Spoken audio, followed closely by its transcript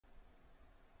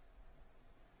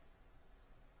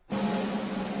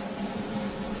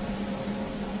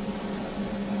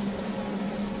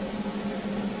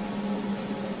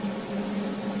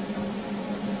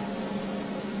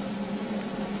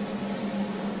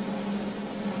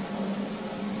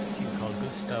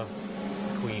consist of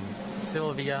Queen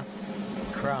Sylvia,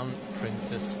 Crown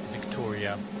Princess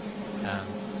Victoria, and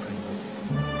Prince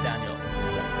Daniel.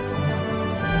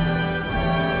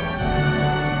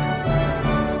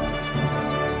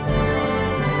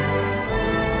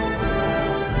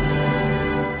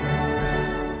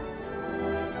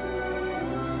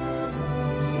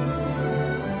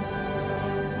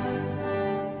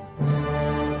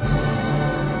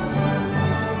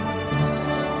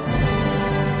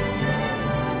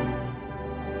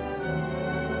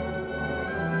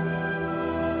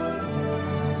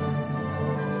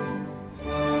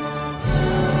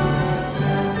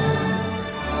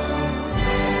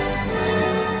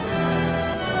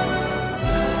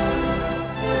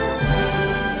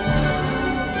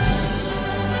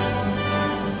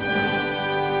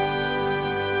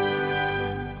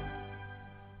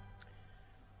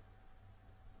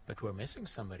 But we're missing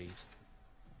somebody.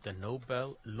 The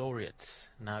Nobel laureates.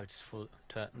 Now it's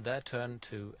their turn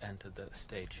to enter the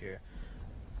stage here.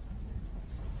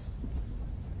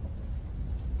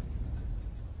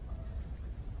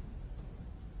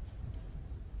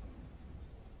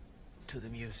 To the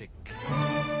music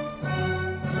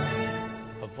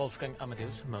of Wolfgang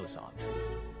Amadeus Mozart.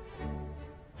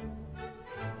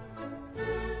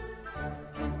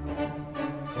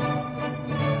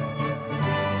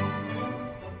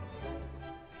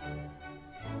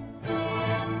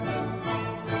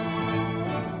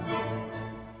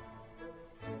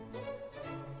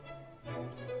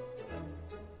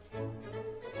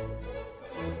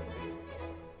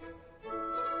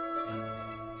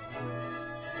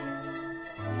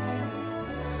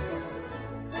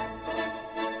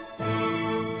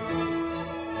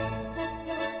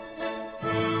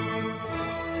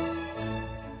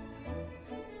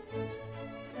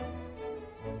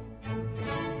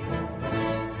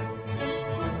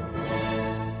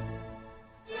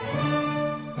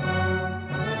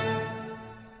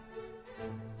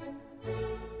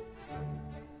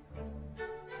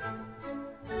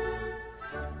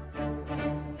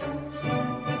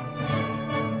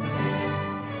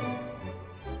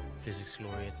 Physics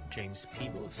laureates James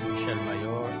Peebles, Michel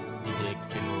Mayor, Didier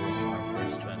Queloz are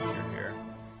first to enter here,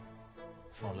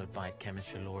 followed by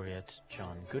chemistry laureates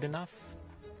John Goodenough,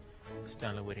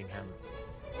 Stanley Whittingham,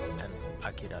 and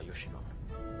Akira Yoshino.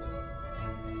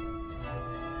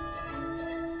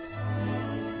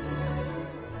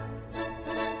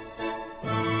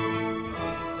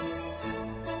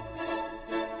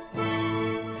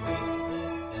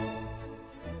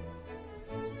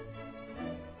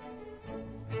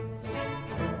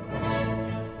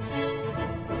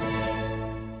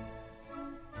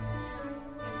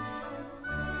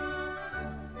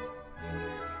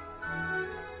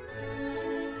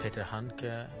 Peter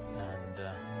Handke and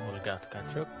Olga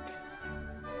Tokarczuk,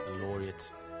 the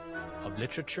laureates of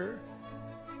literature.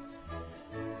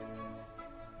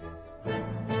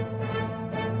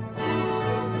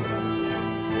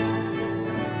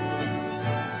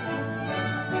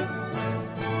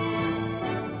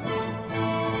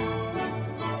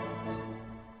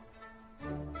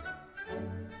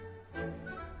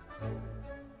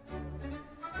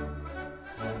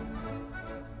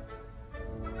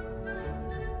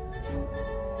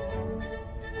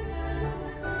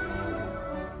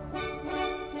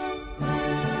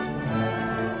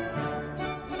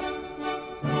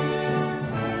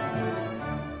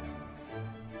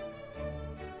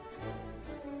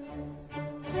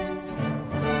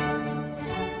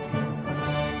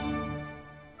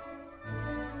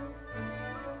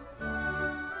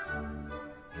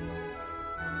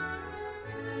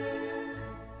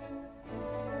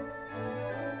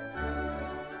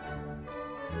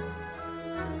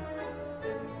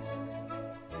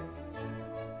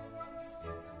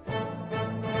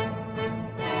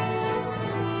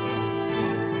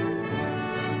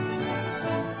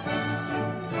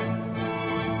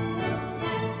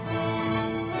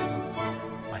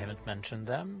 Mentioned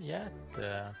them yet.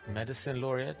 Medicine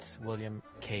laureates William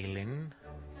Kaelin,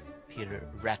 Peter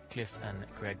Ratcliffe, and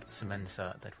Greg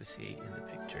Semenza that we see in the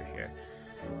picture here,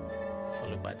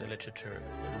 followed by the literature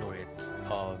laureates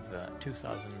of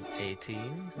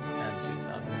 2018 and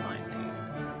 2019,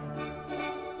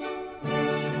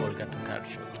 Olga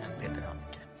Tokarczuk and Peter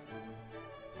Handke.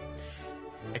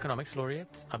 Economics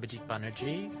laureates Abhijit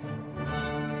Banerjee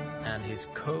and his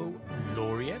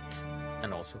co-laureate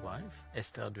and also wife,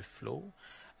 Esther Duflo,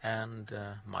 and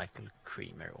Michael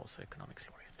Creamer, also economics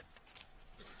laureate.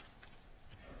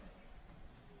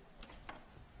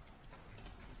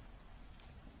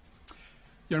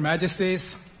 Your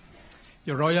Majesties,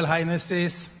 Your Royal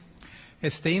Highnesses,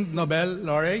 esteemed Nobel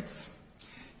laureates,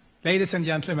 ladies and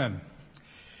gentlemen,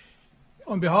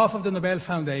 On behalf of the Nobel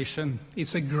Foundation,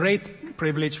 it's a great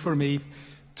privilege for me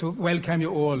to welcome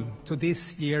you all to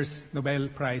this year's Nobel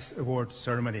Prize Award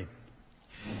ceremony.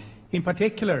 In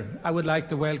particular, I would like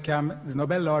to welcome the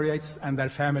Nobel laureates and their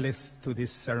families to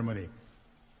this ceremony.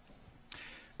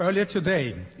 Earlier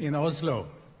today, in Oslo,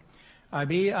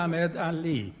 Abiy Ahmed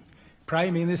Ali,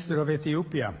 Prime Minister of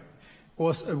Ethiopia,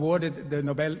 was awarded the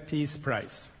Nobel Peace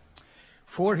Prize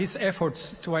for his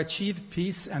efforts to achieve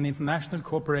peace and international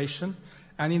cooperation,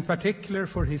 and in particular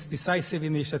for his decisive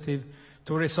initiative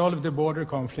to resolve the border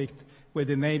conflict with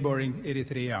the neighboring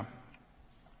Eritrea.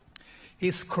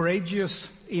 His courageous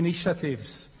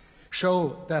initiatives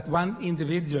show that one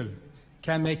individual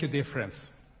can make a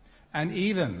difference, and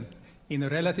even in a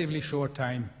relatively short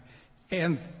time,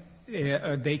 end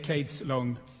a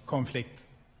decades-long conflict.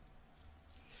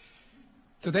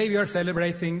 Today we are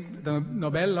celebrating the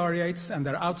Nobel laureates and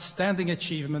their outstanding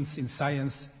achievements in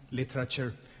science,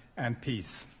 literature, and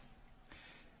peace.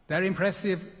 Their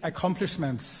impressive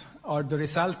accomplishments are the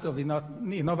result of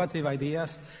innovative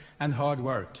ideas and hard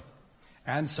work,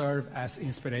 and serve as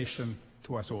inspiration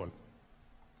to us all.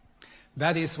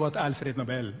 That is what Alfred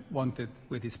Nobel wanted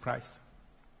with his prize.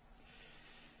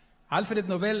 Alfred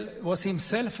Nobel was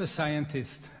himself a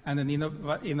scientist and an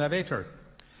innovator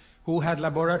who had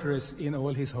laboratories in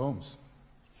all his homes.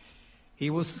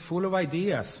 He was full of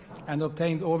ideas and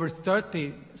obtained over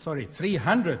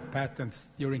 300 patents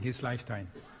during his lifetime.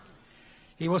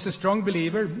 He was a strong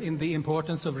believer in the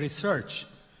importance of research.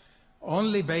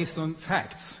 Only based on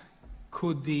facts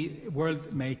could the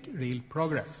world make real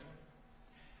progress.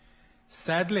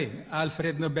 Sadly,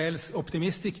 Alfred Nobel's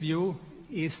optimistic view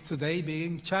is today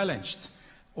being challenged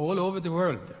all over the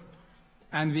world,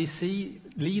 and we see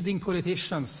leading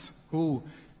politicians who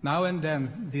now and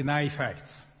then deny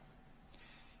facts.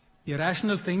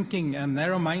 Irrational thinking and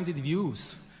narrow-minded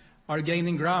views are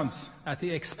gaining grounds at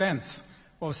the expense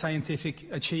of scientific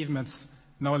achievements,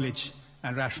 knowledge,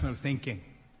 and rational thinking.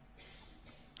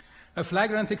 A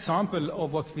flagrant example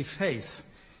of what we face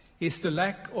is the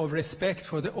lack of respect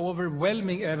for the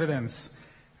overwhelming evidence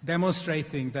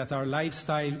demonstrating that our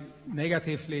lifestyle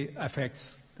negatively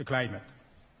affects the climate.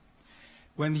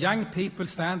 When young people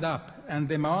stand up and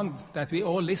demand that we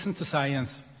all listen to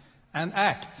science and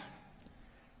act,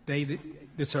 they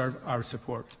deserve our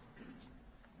support.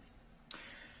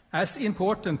 As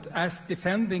important as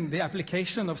defending the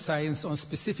application of science on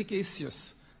specific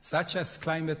issues, such as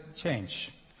climate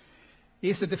change,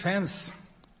 is the defense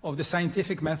of the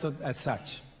scientific method as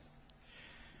such.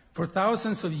 For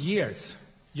thousands of years,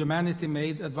 humanity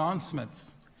made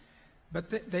advancements,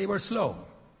 but they were slow.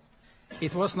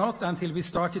 It was not until we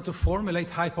started to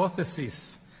formulate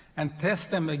hypotheses and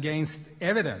test them against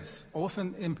evidence,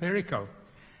 often empirical,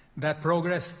 that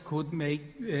progress could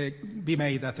be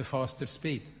made at a faster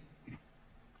speed.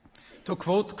 To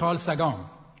quote Carl Sagan,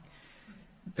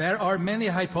 "There are many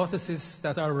hypotheses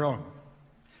that are wrong.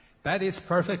 That is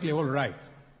perfectly all right.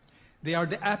 They are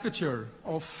the aperture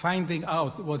of finding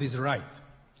out what is right.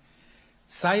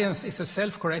 Science is a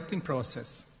self-correcting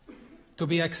process. To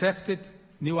be accepted,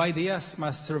 new ideas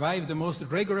must survive the most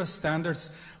rigorous standards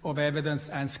of evidence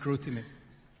and scrutiny.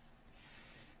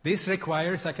 This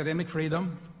requires academic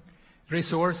freedom,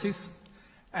 resources,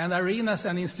 and arenas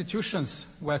and institutions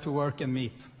where to work and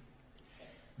meet.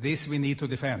 This we need to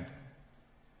defend.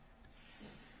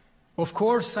 Of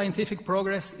course, scientific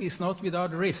progress is not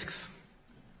without risks.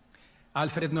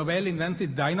 Alfred Nobel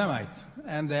invented dynamite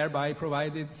and thereby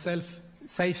provided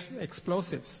safe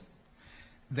explosives.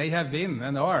 They have been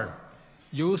and are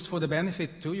used for the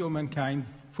benefit to humankind,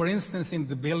 for instance, in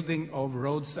the building of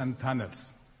roads and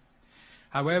tunnels.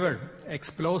 However,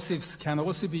 explosives can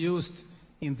also be used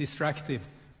in destructive,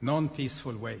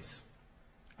 non-peaceful ways.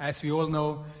 As we all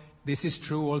know, this is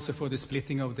true also for the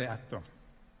splitting of the atom.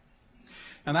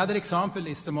 Another example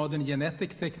is the modern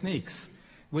genetic techniques,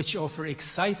 which offer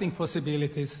exciting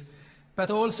possibilities, but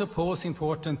also pose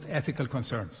important ethical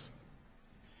concerns.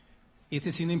 It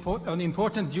is an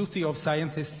important duty of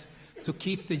scientists to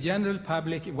keep the general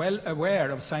public well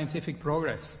aware of scientific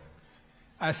progress,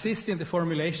 assist in the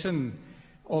formulation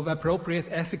of appropriate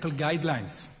ethical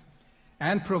guidelines,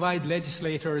 and provide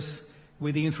legislators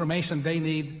with the information they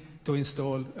need to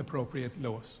install appropriate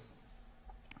laws.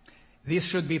 This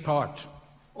should be part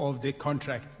of the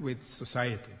contract with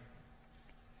society.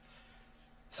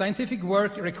 Scientific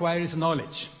work requires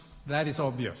knowledge. That is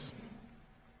obvious.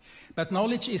 But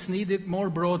knowledge is needed more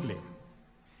broadly.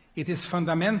 It is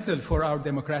fundamental for our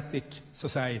democratic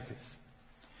societies.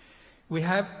 We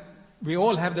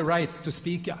all have the right to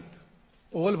speak up.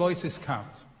 All voices count.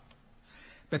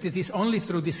 But it is only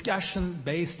through discussion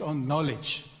based on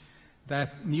knowledge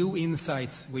that new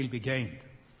insights will be gained.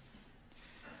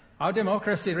 Our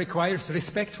democracy requires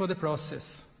respect for the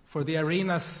process, for the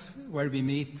arenas where we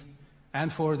meet,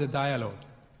 and for the dialogue.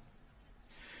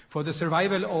 For the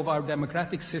survival of our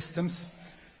democratic systems,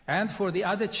 and for the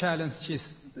other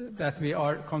challenges that we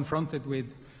are confronted with,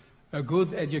 a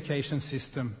good education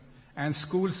system and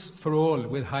schools for all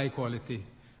with high quality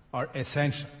are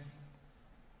essential.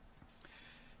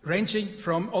 Ranging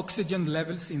from oxygen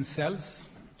levels in cells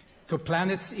to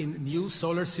planets in new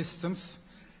solar systems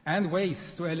and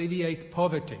ways to alleviate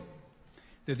poverty,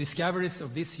 the discoveries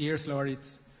of this year's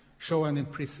laureates show an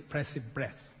impressive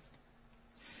breadth.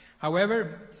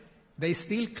 However, they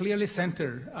still clearly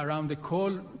center around the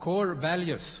core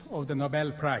values of the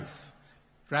Nobel Prize: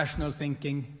 rational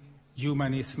thinking,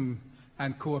 humanism,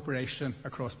 and cooperation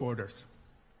across borders.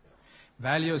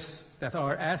 Values that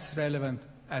are as relevant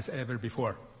as ever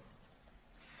before.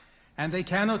 And they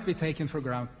cannot be taken for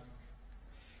granted.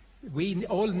 We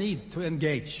all need to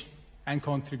engage and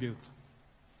contribute.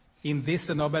 In this,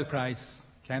 the Nobel Prize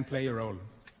can play a role.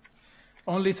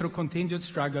 Only through continued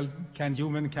struggle can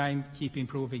humankind keep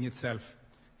improving itself,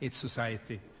 its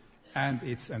society, and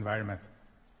its environment.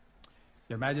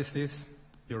 Your Majesties,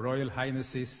 Your Royal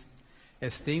Highnesses,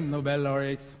 esteemed Nobel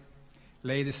laureates,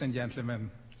 ladies and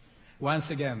gentlemen, once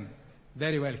again,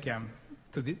 very welcome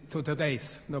to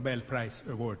today's Nobel Prize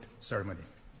Award ceremony.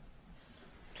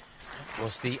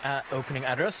 Was the opening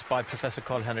address by Professor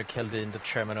Carl-Henrik Helldin, the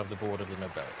chairman of the board of the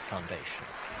Nobel Foundation.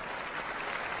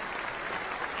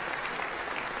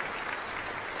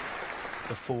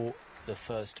 Before the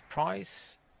first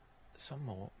prize, some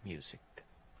more music.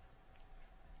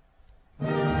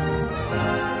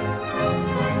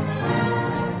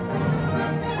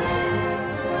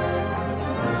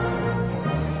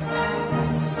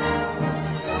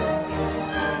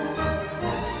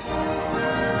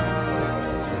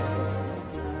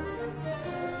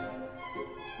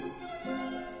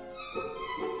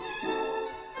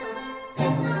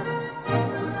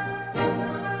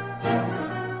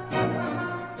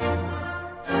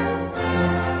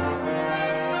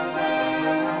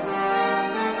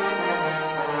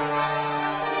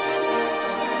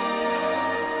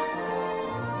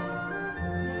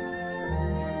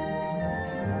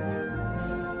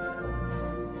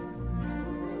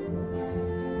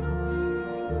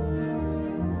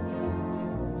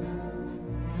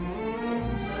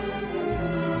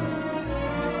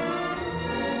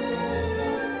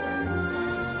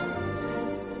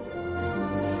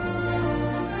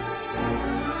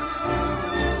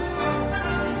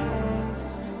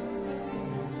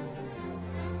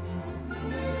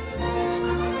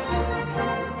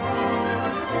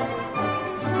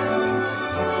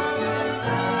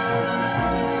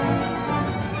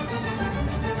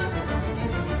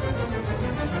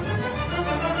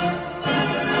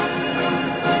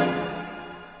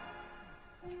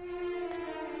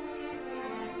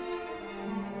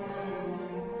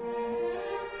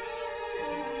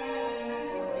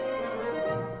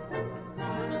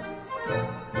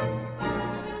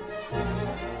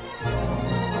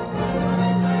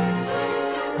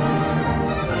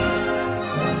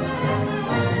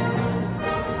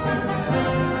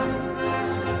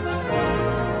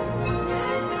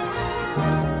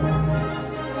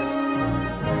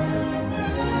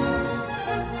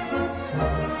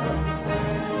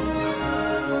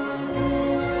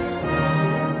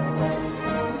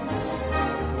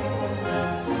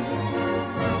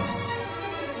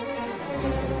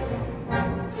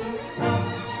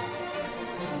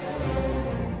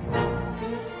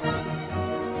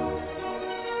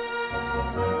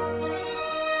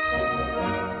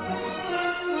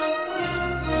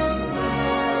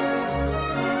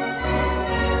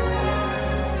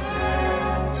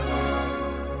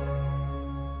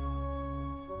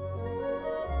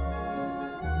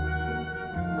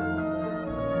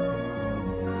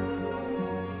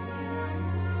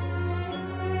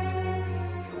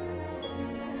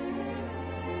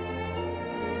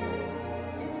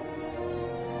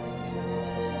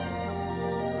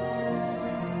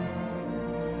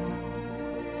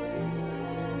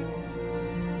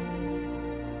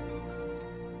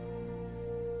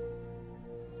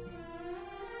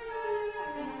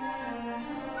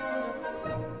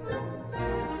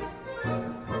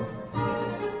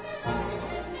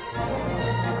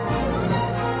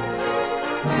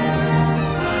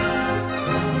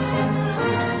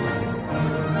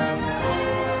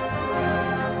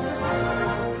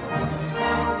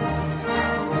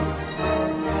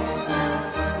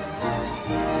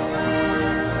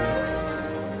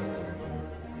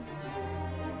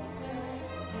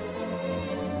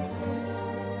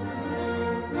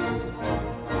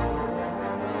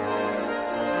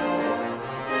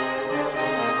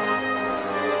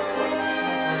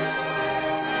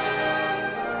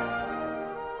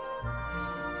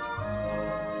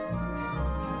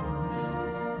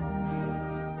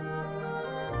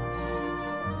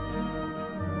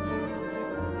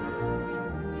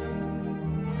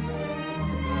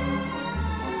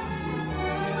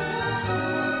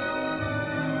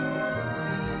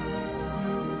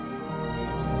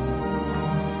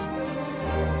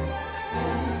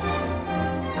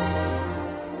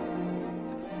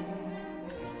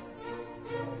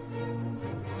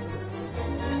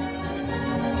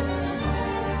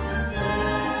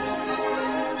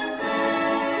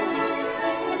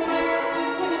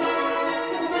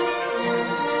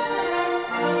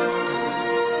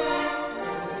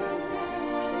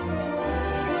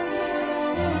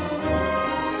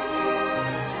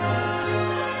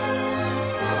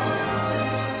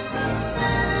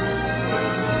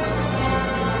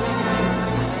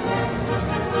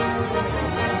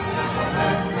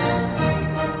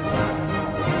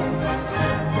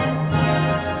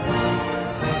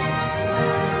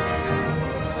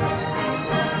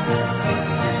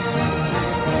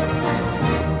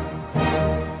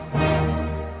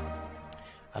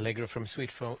 Allegro from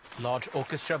Suite for Large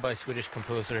Orchestra by Swedish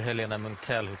composer Helena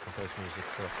Munktell, who composed music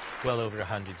for well over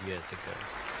 100 years ago.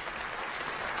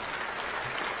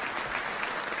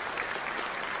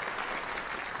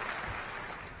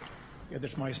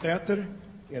 Eders Majestäter,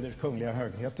 Eders Kungliga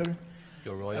Högheter,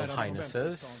 Your Royal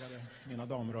Highnesses, mina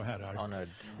damer och herrar. Honored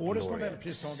Årets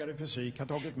laureates. Nobelpristagare i fysik har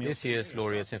tagit med This year's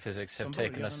laureates in physics have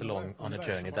taken us along on a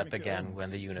journey that began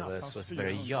when the universe was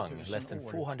very young, less than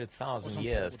 400,000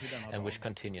 years, and which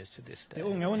continues to this day.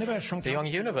 The young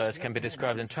universe can be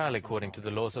described entirely according to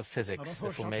the laws of physics.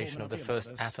 The formation of the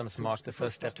first atoms marked the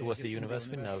first step towards the universe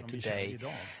we know today.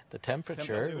 The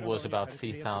temperature was about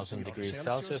 3,000 degrees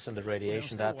Celsius, and the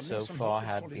radiation that so far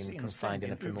had been confined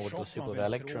in a primordial soup of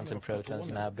electrons and protons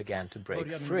now began to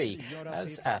break free,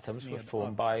 as atoms were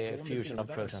formed by a fusion of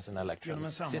protons and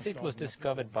electrons. Since it was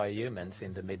discovered by humans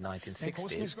in the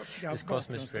mid-1960s, this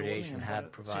cosmic radiation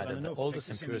had provided the oldest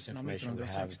and purest information we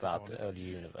have about the early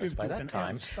universe. By that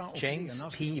time, James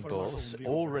Peebles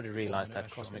already realized that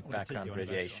cosmic background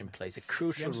radiation plays a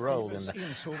crucial role in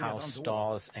how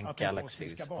stars and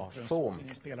galaxies are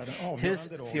formed. His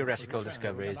theoretical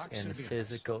discoveries in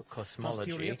physical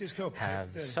cosmology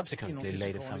have subsequently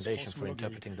laid a foundation for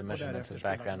interpreting the measurements of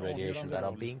background radiation that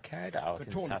are being carried out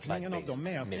in satellite-based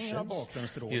missions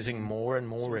using more and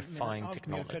more refined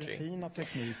technology.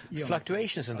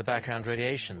 Fluctuations in the background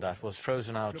radiation that was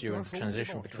frozen out during the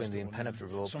transition between the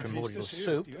impenetrable primordial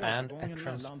soup and a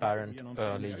transparent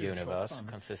early universe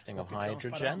consisting of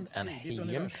hydrogen and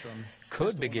helium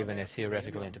could be given a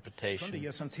theoretical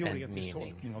interpretation and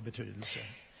meaning.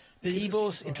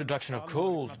 Peebles' introduction of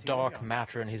cold, dark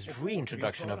matter and his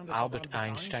reintroduction of Albert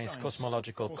Einstein's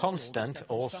cosmological constant,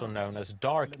 also known as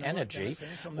dark energy,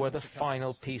 were the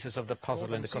final pieces of the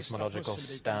puzzle in the cosmological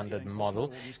standard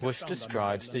model, which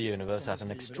describes the universe at an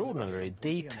extraordinarily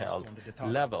detailed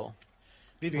level.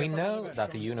 We know that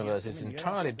the universe is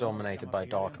entirely dominated by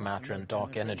dark matter and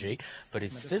dark energy, but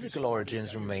its physical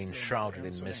origins remain shrouded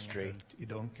in mystery.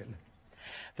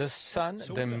 The sun,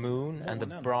 the moon, and the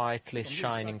brightly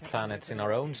shining planets in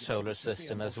our own solar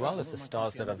system, as well as the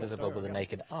stars that are visible with the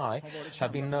naked eye,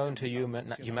 have been known to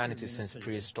humanity since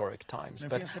prehistoric times.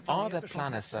 But are there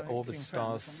planets that orbit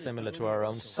stars similar to our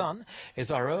own sun?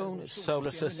 Is our own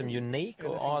solar system unique,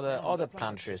 or are there other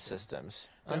planetary systems?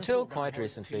 Until quite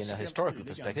recently, in a historical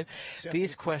perspective,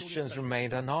 these questions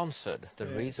remained unanswered. The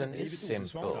reason is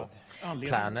simple.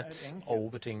 Planets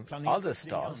orbiting other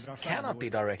stars cannot be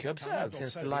directly observed,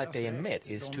 since the light they emit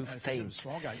is too faint.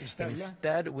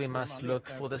 Instead, we must look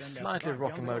for the slightly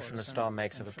rocking motion a star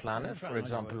makes of a planet, for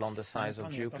example, on the size of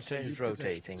Jupiter is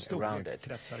rotating around it.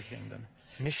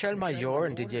 Michel Mayor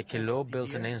and Didier Queloz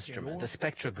built an instrument, a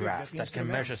spectrograph, that can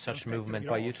measure such movement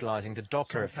by utilizing the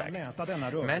Doppler effect.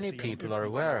 Many people are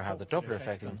aware of how the Doppler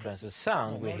effect influences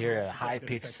sound. We hear a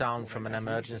high-pitched sound from an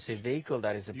emergency vehicle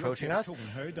that is approaching us,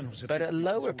 but a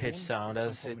lower-pitched sound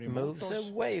as it moves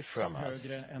away from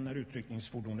us.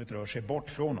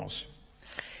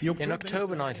 In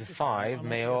October 1995,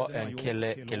 Mayor and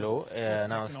Queloz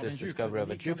announced this discovery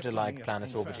of a Jupiter-like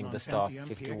planet orbiting the star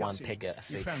 51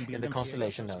 Pegasi in the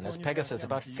constellation known as Pegasus,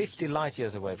 about 50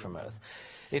 light-years away from Earth.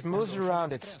 It moves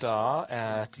around its star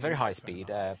at very high speed.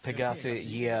 Pegasi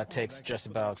year takes just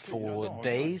about 4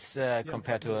 days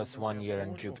compared to Earth's 1 year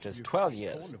and Jupiter's 12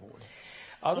 years.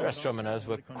 Other astronomers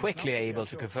were quickly able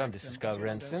to confirm this discovery,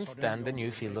 and since then the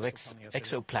new field of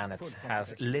exoplanets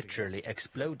has literally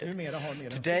exploded.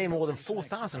 Today, more than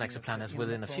 4,000 exoplanets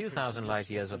within a few thousand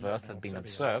light-years of Earth have been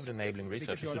observed, enabling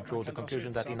researchers to draw the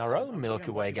conclusion that in our own Milky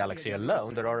Way galaxy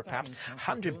alone there are perhaps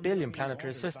 100 billion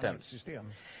planetary systems.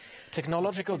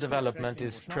 Technological development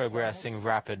is progressing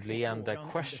rapidly, and the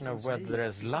question of whether there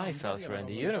is life elsewhere in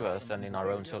the universe than in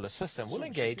our own solar system will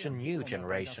engage a new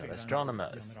generation of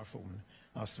astronomers.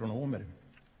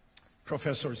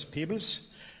 Professors Peebles,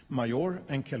 Mayor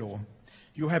and Queloz,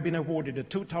 you have been awarded the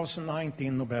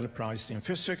 2019 Nobel Prize in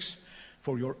Physics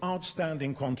for your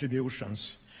outstanding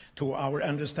contributions to our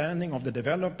understanding of the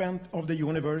development of the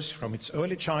universe from its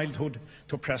early childhood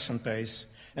to present days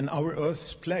and our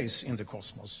Earth's place in the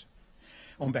cosmos.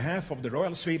 On behalf of the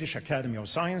Royal Swedish Academy of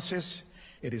Sciences,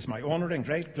 it is my honor and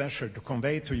great pleasure to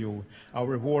convey to you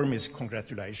our warmest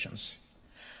congratulations.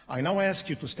 I now ask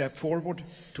you to step forward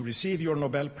to receive your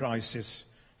Nobel Prizes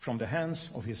from the hands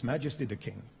of His Majesty the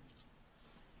King.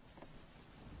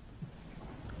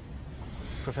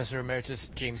 Professor Emeritus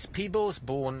James Peebles,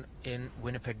 born in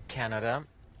Winnipeg, Canada,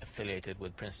 affiliated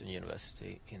with Princeton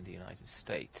University in the United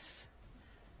States,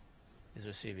 is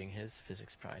receiving his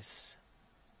physics prize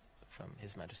from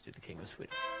His Majesty the King of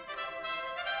Sweden.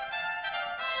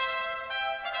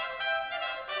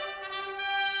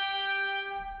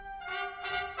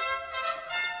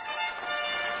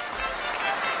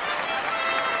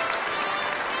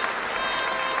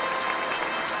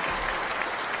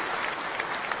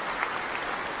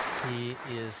 He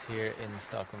is here in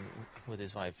Stockholm with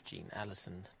his wife Jean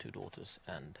Allison, 2 daughters,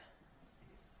 and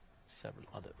several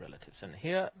other relatives. And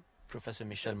here, Professor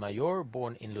Michel Mayor,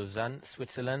 born in Lausanne,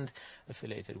 Switzerland,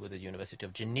 affiliated with the University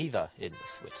of Geneva in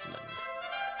Switzerland.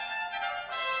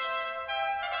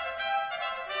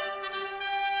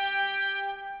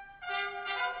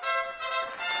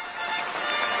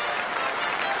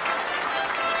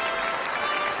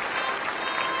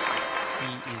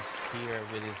 Here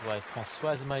with his wife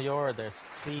Françoise Mayor, there's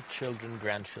 3 children,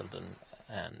 grandchildren,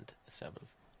 and several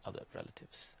other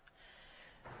relatives.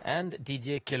 And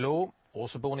Didier Queloz,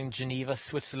 also born in Geneva,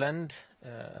 Switzerland,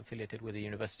 affiliated with the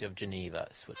University of Geneva,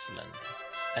 Switzerland,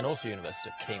 and also University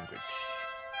of Cambridge.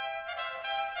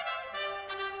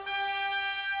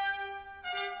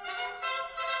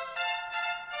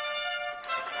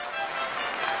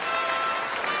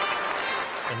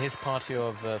 In his party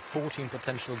of 14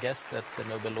 potential guests that the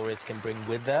Nobel laureates can bring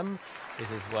with them is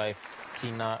his wife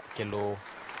Tina Queloz,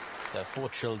 their 4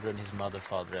 children, his mother,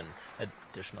 father, and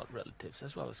additional relatives,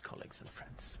 as well as colleagues and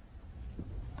friends.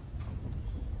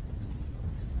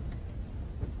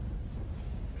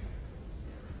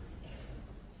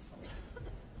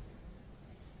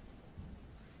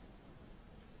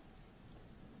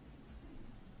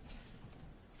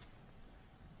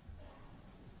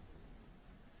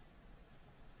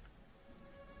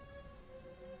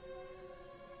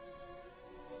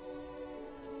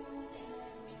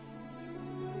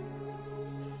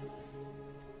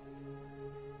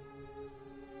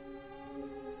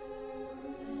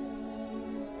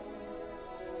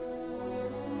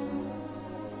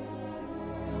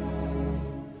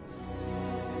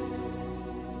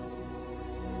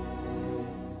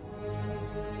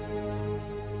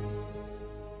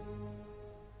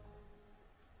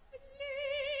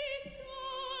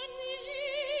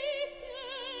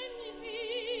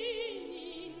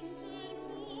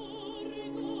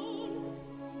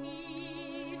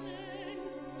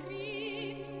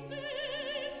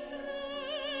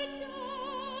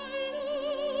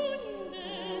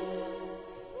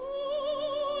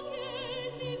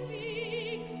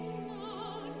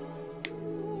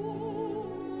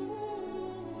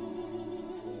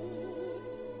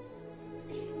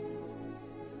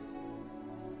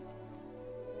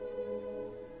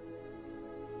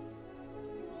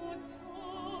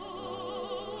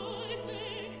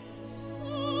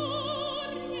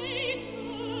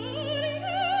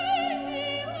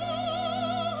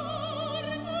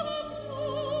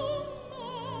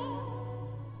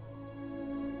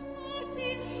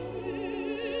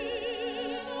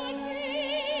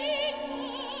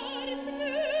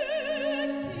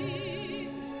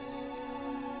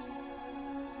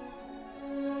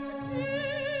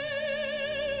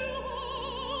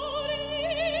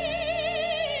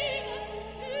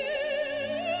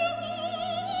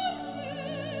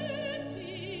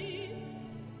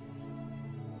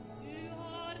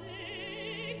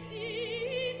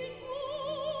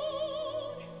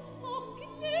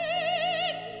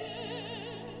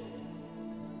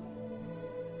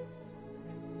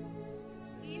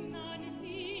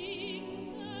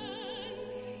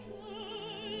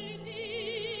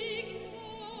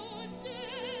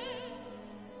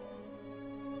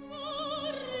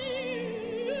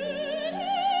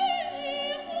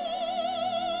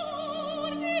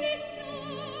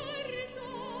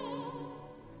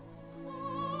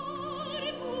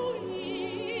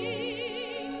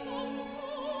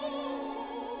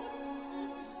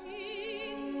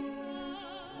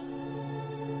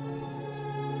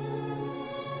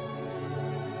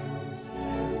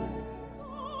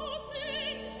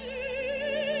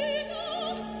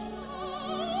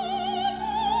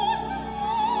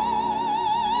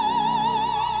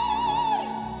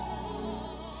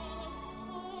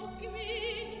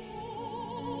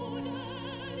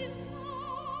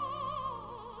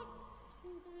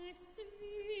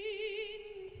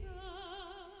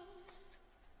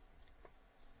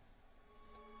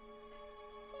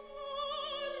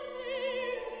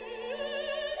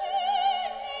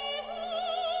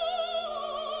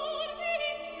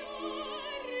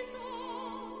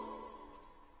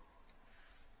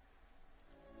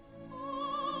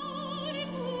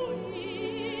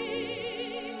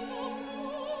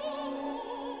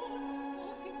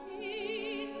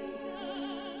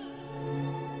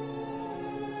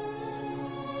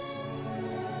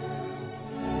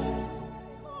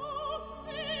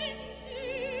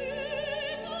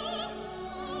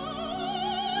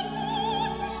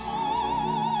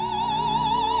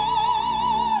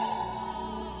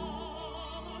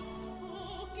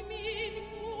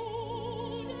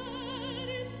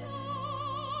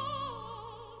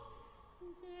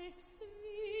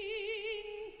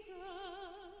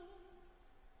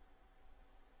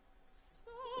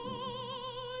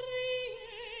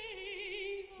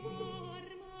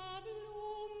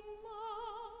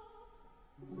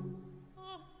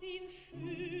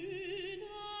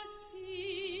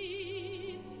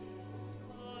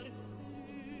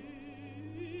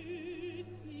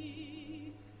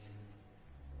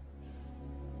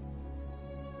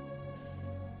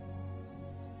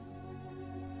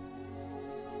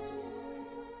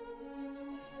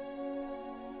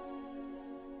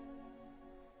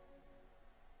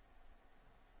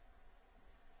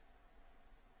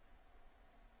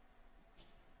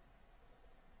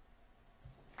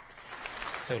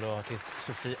 solo artist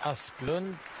Sofie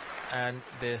Asplund, and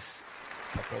this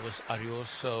opera was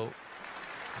Arioso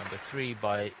number 3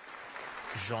 by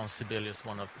Jean Sibelius,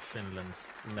 one of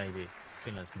maybe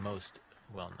Finland's most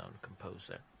well-known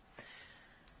composer.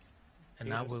 And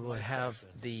now we will have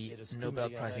the Nobel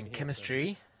Prize in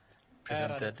Chemistry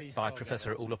presented by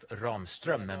Professor Olof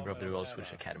Ramström, member of the Royal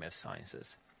Swedish Academy of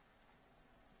Sciences.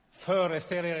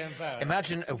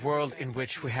 Imagine a world in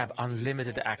which we have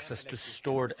unlimited access to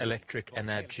stored electric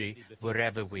energy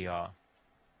wherever we are.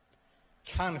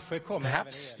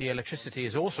 Perhaps the electricity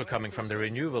is also coming from the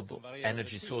renewable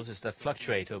energy sources that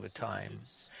fluctuate over time,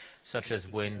 such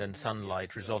as wind and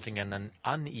sunlight, resulting in an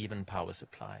uneven power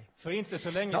supply.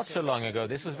 Not so long ago,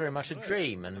 this was very much a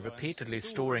dream, and repeatedly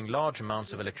storing large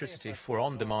amounts of electricity for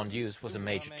on-demand use was a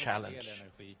major challenge.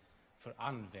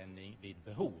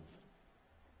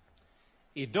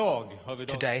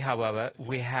 Today, however,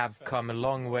 we have come a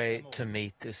long way to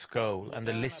meet this goal, and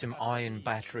the lithium-ion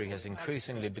battery has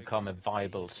increasingly become a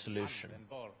viable solution.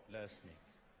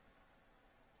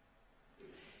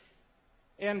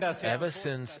 Ever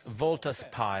since Volta's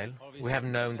pile, we have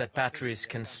known that batteries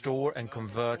can store and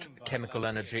convert chemical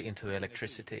energy into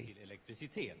electricity.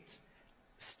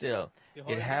 Still,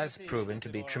 it has proven to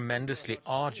be tremendously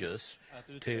arduous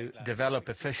to develop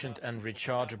efficient and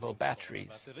rechargeable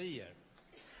batteries.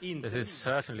 This is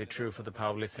certainly true for the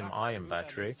power lithium-ion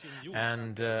battery,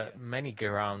 and many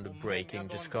groundbreaking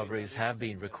discoveries have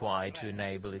been required to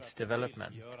enable its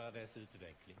development.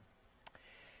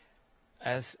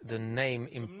 As the name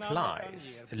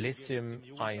implies,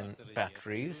 lithium-ion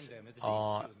batteries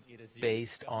are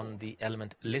based on the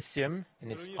element lithium in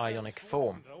its ionic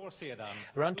form.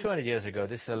 Around 200 years ago,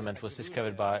 this element was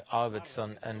discovered by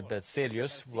Arvidsson and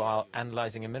Berzelius while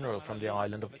analyzing a mineral from the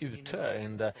island of Utö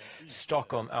in the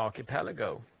Stockholm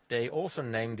archipelago. They also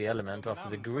named the element after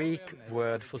the Greek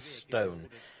word for stone,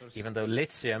 even though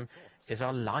lithium is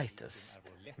our lightest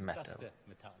metal.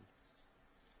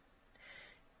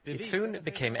 It soon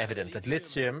became evident that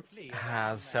lithium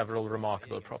has several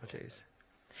remarkable properties.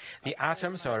 The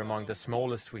atoms are among the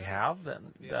smallest we have,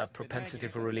 and the propensity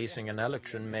for releasing an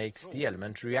electron makes the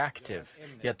element reactive,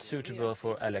 yet suitable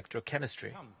for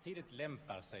electrochemistry.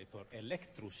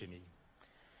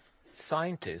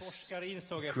 Scientists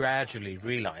gradually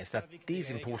realized that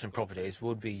these important properties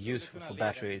would be useful for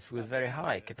batteries with very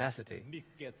high capacity.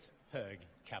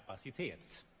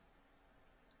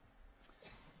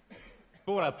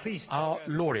 Our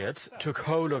laureates took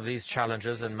hold of these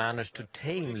challenges and managed to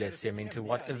tame lithium into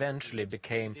what eventually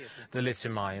became the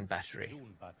lithium-ion battery.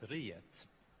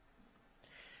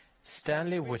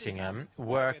 Stanley Whittingham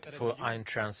worked for ion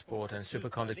transport and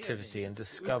superconductivity and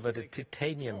discovered a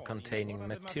titanium-containing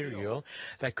material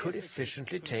that could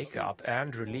efficiently take up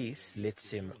and release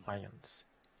lithium ions.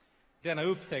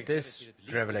 This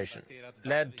revelation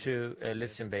led to a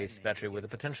lithium-based battery with a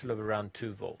potential of around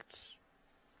 2 volts.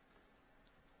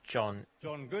 John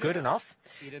Goodenough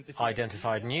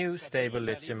identified new stable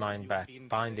lithium-ion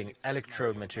binding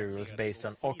electrode materials based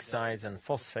on oxides and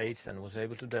phosphates and was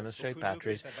able to demonstrate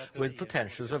batteries with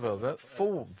potentials of over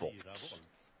 4 volts.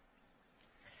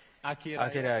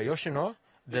 Akira Yoshino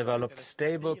developed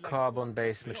stable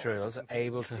carbon-based materials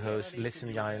able to host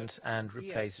lithium ions and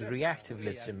replace reactive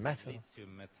lithium metal.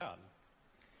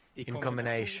 In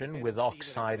combination with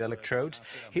oxide electrodes,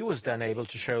 he was then able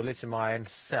to show lithium-ion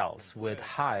cells with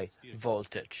high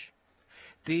voltage.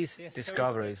 These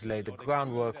discoveries laid the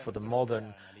groundwork for the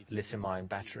modern lithium-ion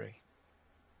battery.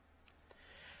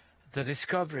 The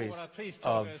discoveries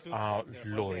of our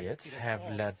laureates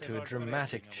have led to a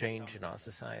dramatic change in our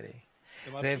society.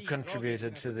 They have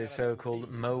contributed to the so-called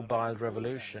mobile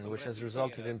revolution, which has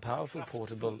resulted in powerful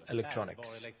portable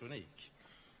electronics.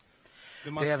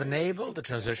 They have enabled the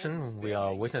transition we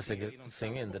are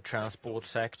witnessing in the transport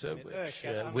sector,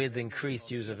 with increased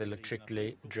use of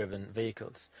electrically driven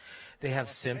vehicles. They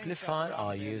have simplified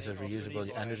our use of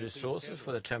reusable energy sources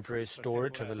for the temporary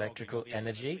storage of electrical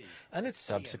energy and its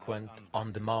subsequent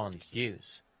on-demand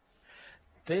use.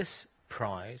 This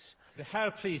prize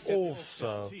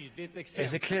also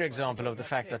is a clear example of the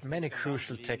fact that many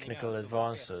crucial technical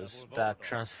advances that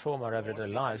transform our everyday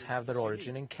lives have their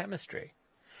origin in chemistry.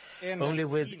 Only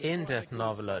with in-depth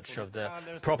knowledge of the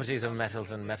properties of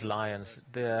metals and metal ions,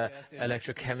 the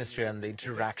electrochemistry and the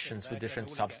interactions with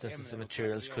different substances and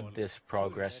materials could this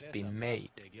progress be made.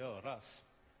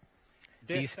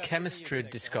 These chemistry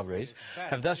discoveries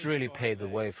have thus really paved the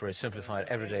way for a simplified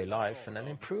everyday life and an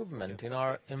improvement in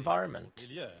our environment.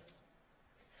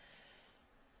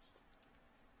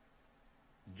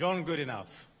 John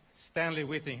Goodenough, Stanley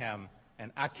Whittingham,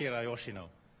 and Akira Yoshino.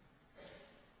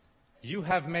 You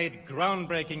have made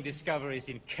groundbreaking discoveries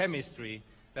in chemistry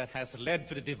that has led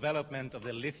to the development of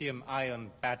the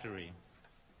lithium-ion battery.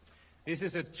 This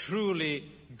is a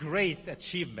truly great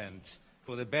achievement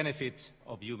for the benefit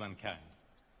of humankind.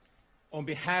 On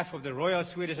behalf of the Royal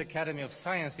Swedish Academy of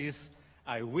Sciences,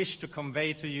 I wish to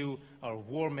convey to you our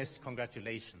warmest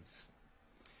congratulations.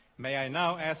 May I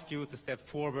now ask you to step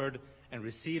forward and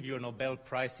receive your Nobel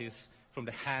Prizes from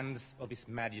the hands of His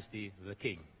Majesty the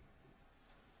King.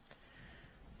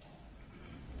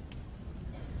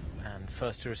 And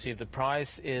first to receive the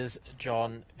prize is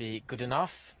John B.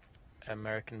 Goodenough,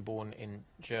 American born in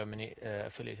Germany,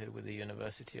 affiliated with the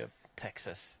University of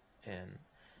Texas in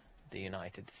the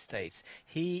United States.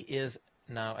 He is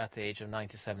now at the age of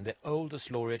 97, the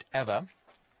oldest laureate ever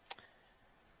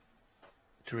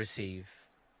to receive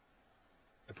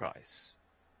a prize.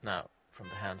 Now, from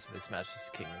the hands of His Majesty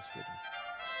the King of Sweden.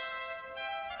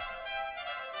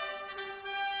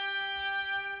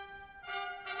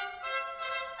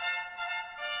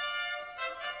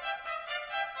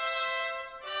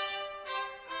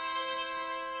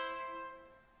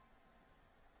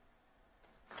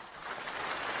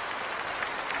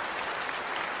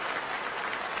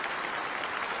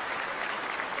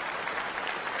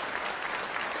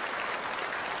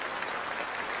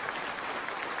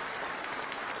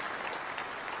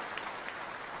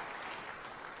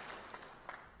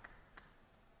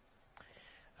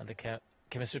 And the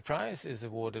Chemistry Prize is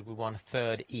awarded with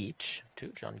 1/3 each to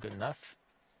John Goodenough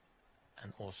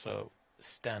and also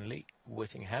Stanley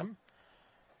Whittingham.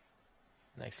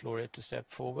 Next laureate to step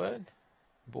forward,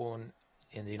 born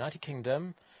in the United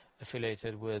Kingdom,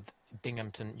 affiliated with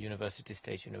Binghamton University,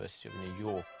 State University of New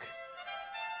York.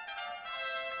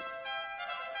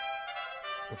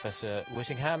 Professor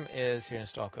Whittingham is here in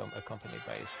Stockholm, accompanied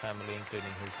by his family,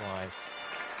 including his wife,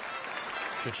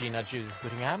 Georgina Judith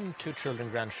Whittingham, 2 children,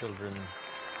 grandchildren,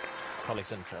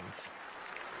 colleagues and friends.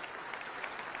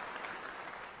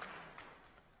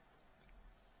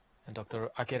 And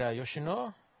Dr. Akira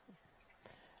Yoshino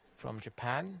from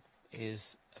Japan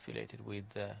is affiliated with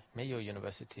the Meiji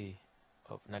University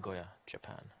of Nagoya,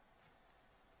 Japan.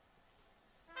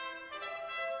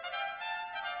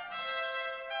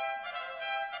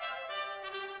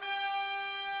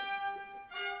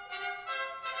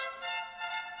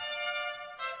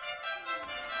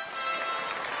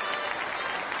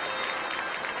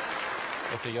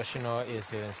 Dr. Yoshino is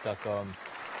here in Stockholm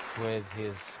with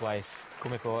his wife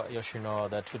Kumiko Yoshino,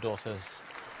 their 2 daughters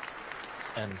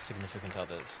and significant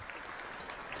others.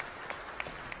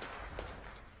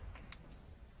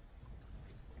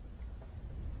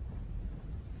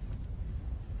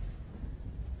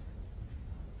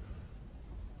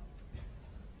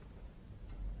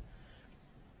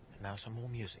 And now some more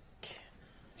music.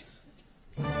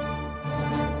 Oh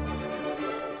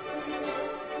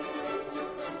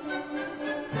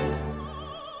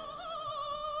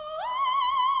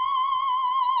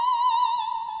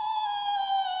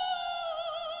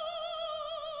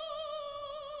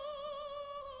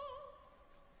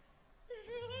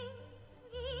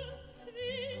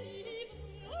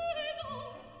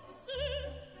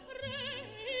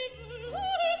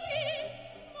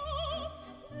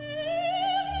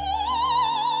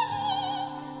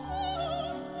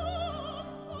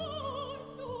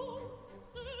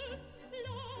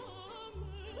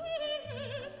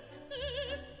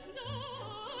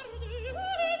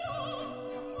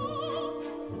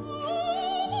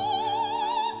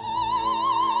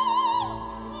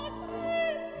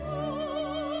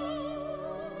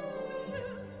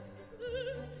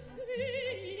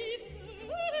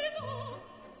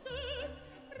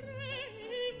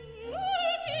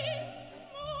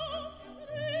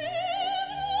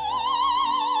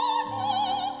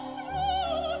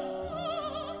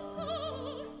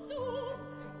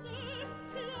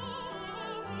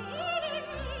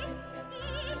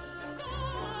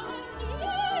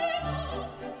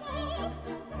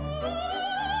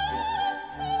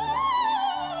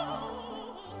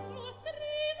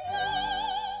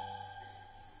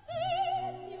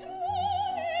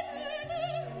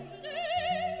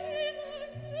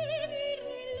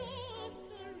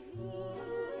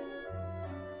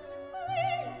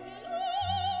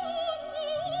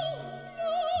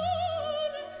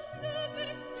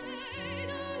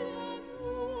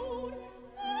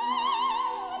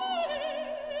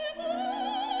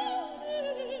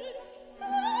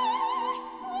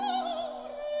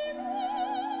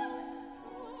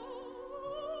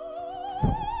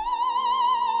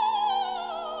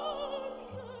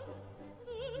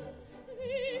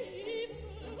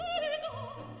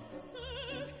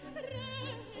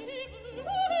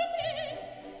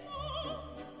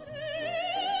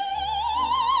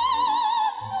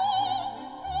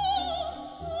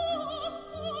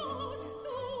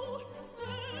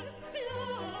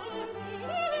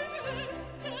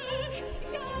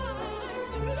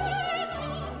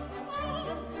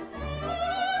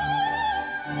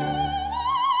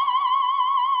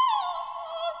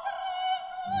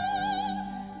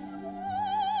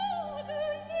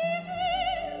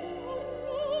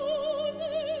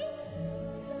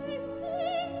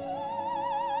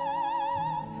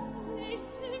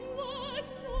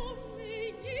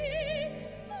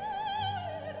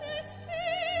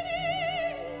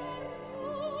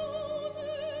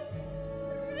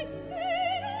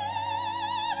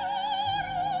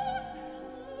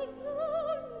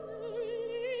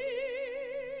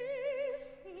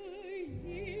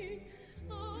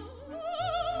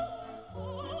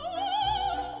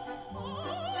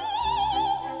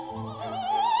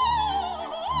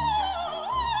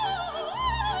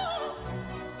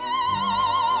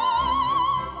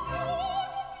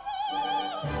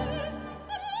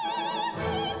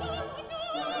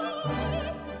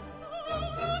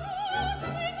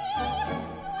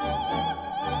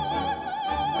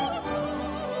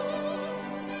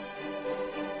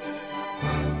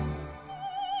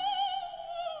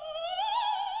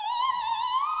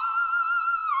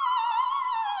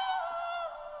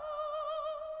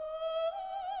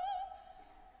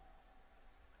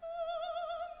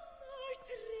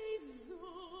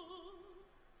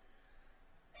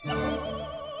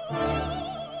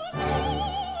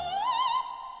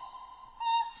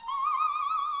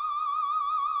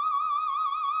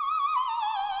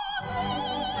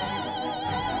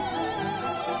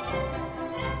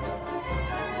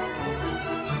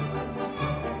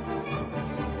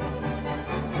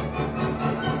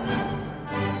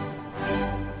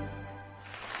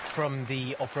From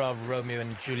the opera Romeo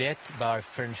and Juliet by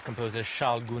French composer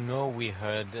Charles Gounod, we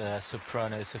heard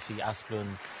soprano Sophie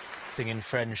Asplund sing in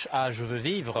French, Ah, je veux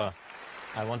vivre.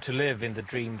 I want to live in the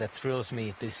dream that thrills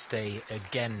me this day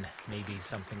again. Maybe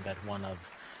something that one of,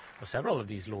 or several of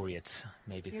these laureates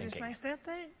may be thinking. Eders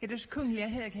Majestäter, Eders Kungliga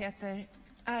Högheter,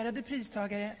 ärade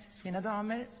pristagare, mina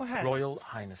damer och herrar. Royal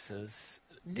Highnesses,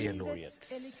 dear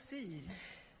laureates. Elixir.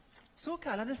 Så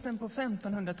kallades den på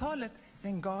 1500-talet.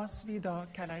 Den gas vi idag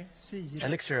kallar syre.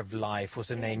 Elixir of life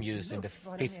was a name used in the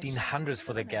 1500s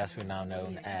for the gas we now know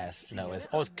as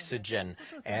oxygen.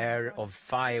 Air of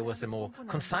fire was a more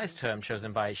concise term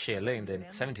chosen by Scheele in the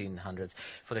 1700s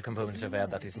for the component of air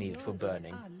that is needed for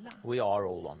burning. We are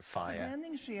all on fire.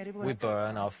 We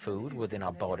burn our food within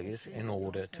our bodies in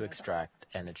order to extract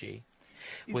energy.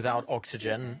 Without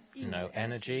oxygen, no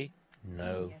energy,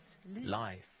 no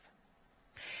life.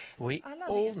 We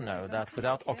all know that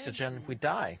without oxygen we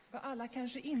die.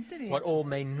 What all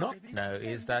may not know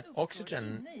is that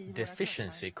oxygen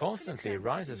deficiency constantly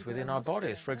arises within our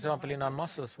bodies, for example in our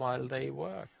muscles while they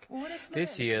work.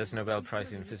 This year's Nobel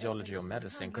Prize in Physiology or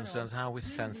Medicine concerns how we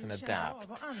sense and adapt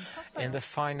in the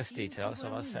finest details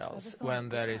of our cells when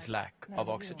there is lack of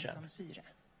oxygen.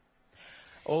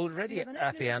 Already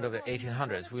at the end of the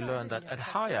 1800s, we learned that at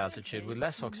high altitude with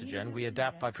less oxygen, we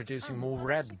adapt by producing more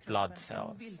red blood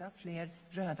cells.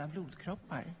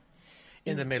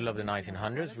 In the middle of the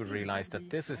 1900s, we realized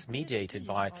that this is mediated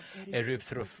by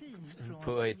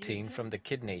erythropoietin from the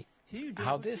kidney.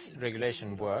 How this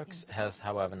regulation works has,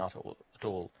 however, not at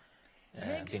all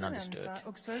been understood.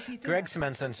 Greg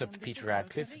Semenza and Sir Peter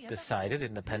Radcliffe decided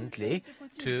independently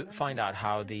to find out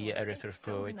how the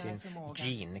erythropoietin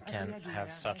gene can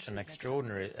have such an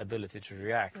extraordinary ability to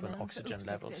react when oxygen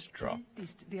levels drop.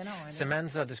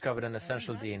 Semenza discovered an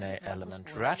essential DNA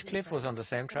element. Radcliffe was on the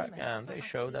same track, and they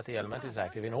showed that the element is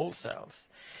active in all cells.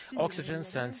 Oxygen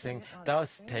sensing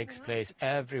thus takes place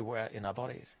everywhere in our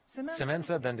bodies.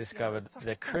 Semenza then discovered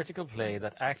the critical play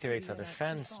that activates a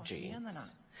defense gene.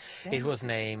 It was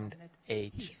named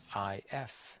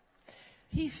HIF.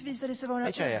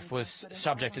 HIF was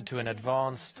subjected to an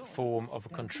advanced form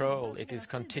of control. It is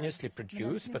continuously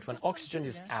produced, but when oxygen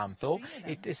is ample,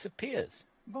 it disappears.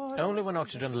 Only when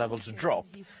oxygen levels drop,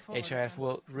 HIF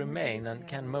will remain and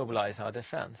can mobilize our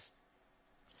defense.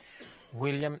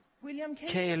 William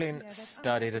Kaelin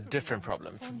studied a different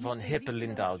problem, von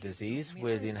Hippel-Lindau disease,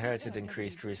 with inherited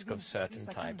increased risk of certain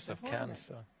types of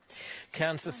cancer.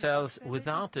 Cancer cells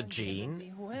without a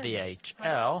gene,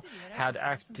 VHL, had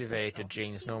activated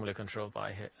genes normally controlled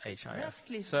by HIF.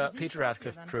 Sir Peter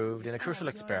Radcliffe proved in a crucial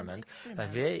experiment that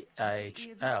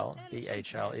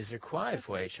VHL is required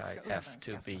for HIF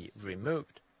to be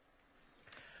removed.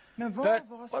 But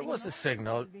what was the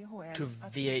signal to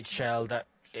VHL that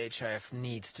HIF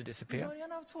needs to disappear?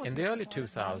 In the early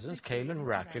 2000s, Kaelin and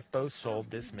Radcliffe both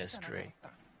solved this mystery.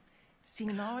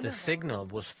 The signal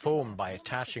was formed by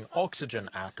attaching oxygen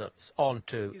atoms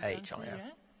onto HIF.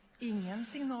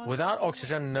 Without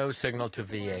oxygen, no signal to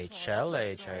VHL.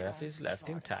 HIF is left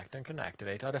intact and can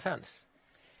activate our defense.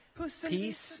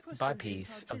 Piece by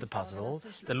piece of the puzzle,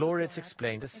 the laureates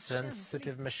explained the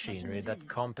sensitive machinery that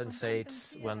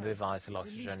compensates when the vital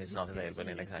oxygen is not available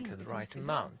in exactly the right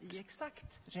amount.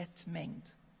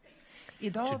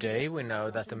 Today we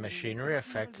know that the machinery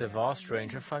affects a vast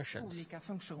range of functions.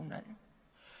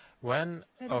 When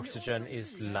oxygen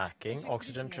is lacking,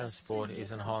 oxygen transport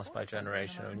is enhanced by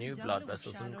generation of new blood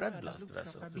vessels and red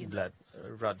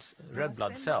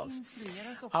blood cells.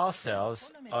 Our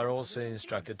cells are also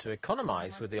instructed to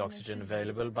economize with the oxygen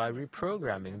available by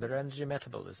reprogramming their energy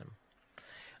metabolism.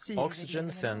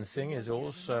 Oxygen sensing is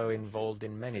also involved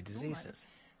in many diseases.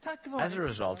 As a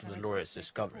result of the laureates'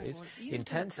 discoveries,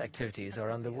 intense activities are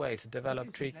underway to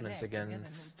develop treatments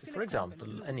against, for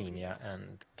example, anemia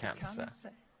and cancer.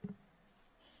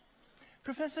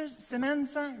 Professors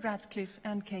Semenza, Radcliffe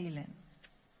and Kaelin,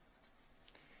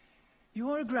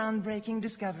 your groundbreaking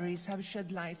discoveries have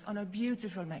shed light on a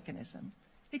beautiful mechanism,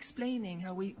 explaining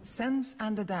how we sense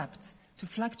and adapt to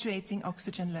fluctuating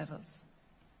oxygen levels.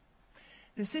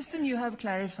 The system you have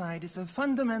clarified is of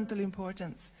fundamental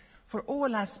importance for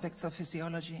all aspects of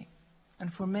physiology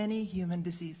and for many human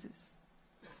diseases.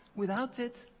 Without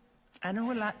it,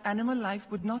 animal life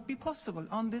would not be possible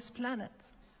on this planet.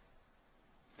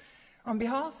 On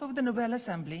behalf of the Nobel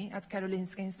Assembly at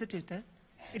Karolinska Institutet,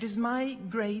 it is my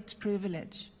great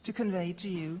privilege to convey to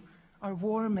you our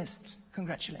warmest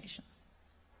congratulations.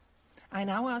 I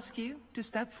now ask you to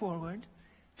step forward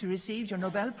to receive your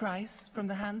Nobel Prize from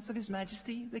the hands of His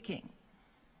Majesty the King.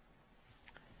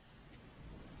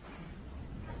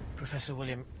 Professor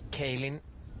William Kaelin,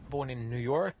 born in New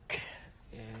York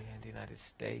in United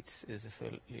States, is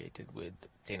affiliated with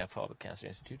Dana-Farber Cancer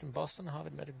Institute in Boston,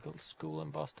 Harvard Medical School in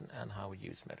Boston, and Howard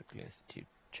Hughes Medical Institute,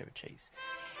 Chevy Chase.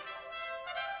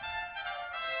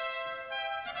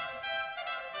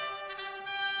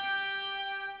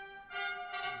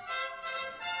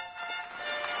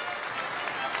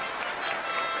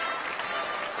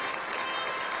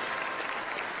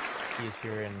 He is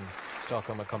here in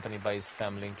Stockholm, accompanied by his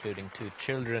family, including 2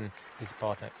 children, his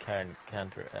partner Karen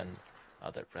Cantor, and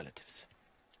other relatives.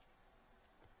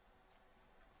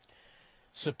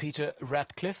 Sir Peter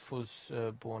Ratcliffe was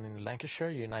born in Lancashire,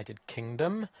 United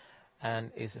Kingdom,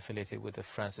 and is affiliated with the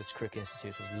Francis Crick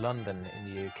Institute of London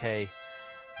in the UK,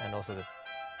 and also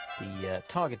the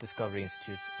Target Discovery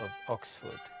Institute of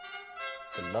Oxford,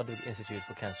 the Ludwig Institute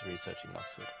for Cancer Research in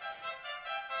Oxford.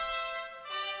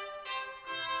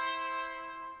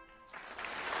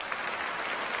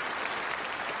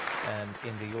 And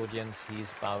in the audience, he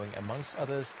is bowing, amongst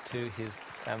others, to his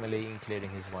family, including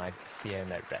his wife,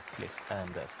 Fiona Ratcliffe,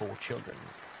 and 4 children.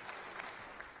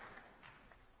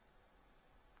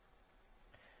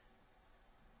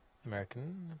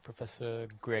 American Professor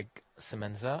Greg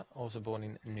Semenza, also born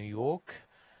in New York,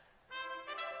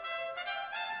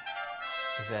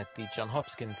 is at the Johns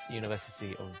Hopkins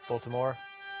University of Baltimore.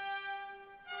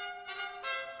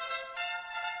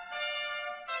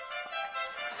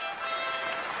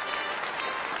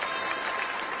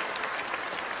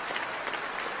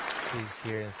 He's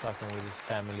here in Stockholm with his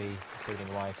family,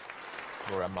 including wife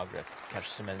Laura Margaret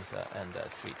Semenza and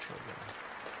 3 children.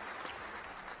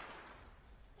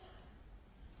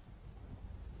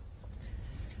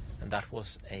 And that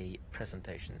was a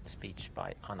presentation speech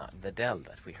by Anna Vedell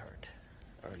that we heard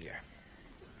earlier.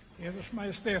 Eders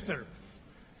Majestäter,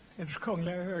 Eders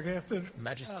Kungliga Högheter,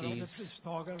 Majesties,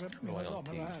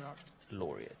 royalties,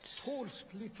 laureates.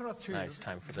 Now it's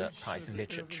time for the prize in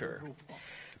literature.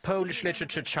 Polish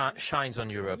literature shines on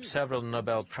Europe. Several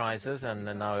Nobel Prizes, and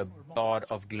now a bard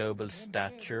of global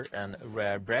stature and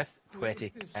rare breadth,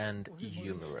 poetic and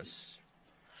humorous.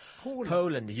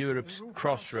 Poland, Europe's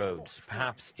crossroads,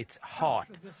 perhaps its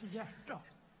heart.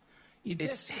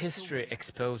 Its history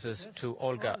exposes to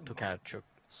Olga Tokarczuk,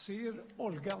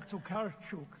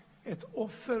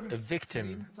 a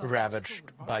victim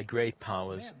ravaged by great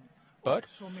powers, but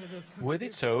with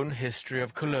its own history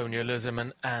of colonialism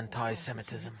and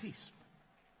anti-Semitism.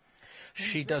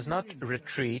 She does not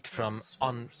retreat from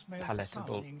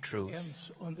unpalatable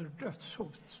truth,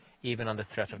 even under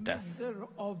threat of death.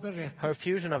 Her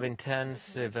fusion of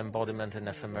intensive embodiment and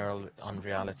ephemeral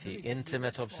unreality,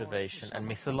 intimate observation and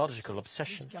mythological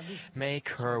obsession make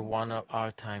her one of our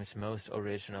time's most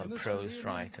original prose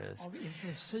writers,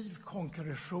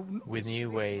 with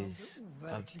new ways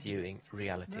of viewing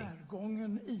reality.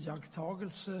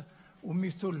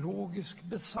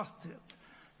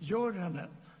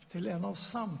 Till en av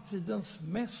samtidens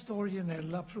mest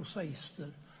originella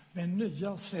prosaister med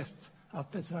nya sätt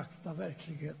att betrakta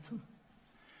verkligheten.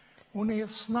 Hon är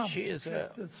snabb. She is a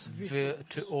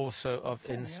virtuoso of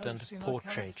instant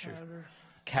portraiture,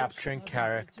 capturing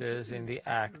characters in the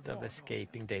act of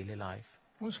escaping daily life.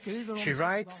 She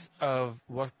writes of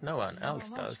what no one else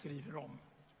does,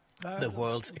 the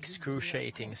world's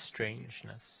excruciating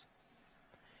strangeness.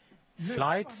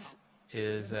 Flights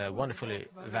is a wonderfully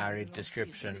varied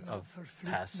description of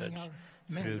passage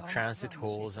through transit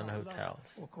halls and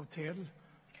hotels.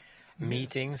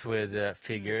 Meetings with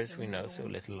figures we know so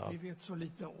little of.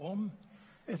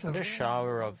 And a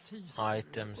shower of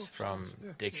items from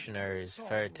dictionaries,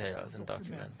 fairy tales and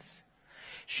documents.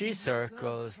 She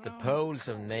circles the poles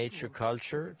of nature,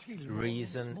 culture,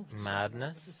 reason,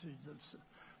 madness.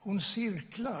 Hon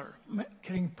cirklar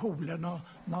kring polerna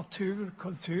natur,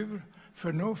 kultur,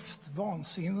 förnuft,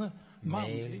 vansinne,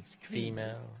 male,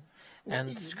 female,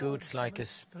 and scoots like a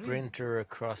sprinter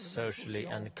across socially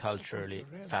and culturally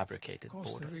fabricated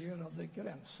borders.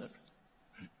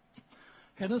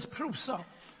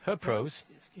 Her prose,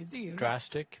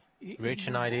 drastic, rich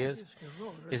in ideas,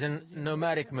 is a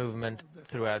nomadic movement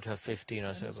throughout her 15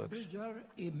 or so books.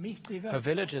 Her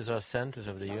villages are centers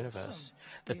of the universe,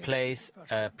 the play's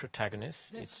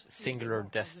protagonist, its singular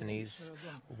destinies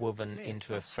woven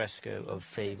into a fresco of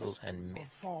fable and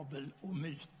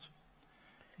myth.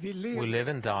 We live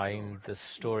and die in the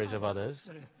stories of others,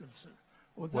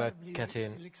 where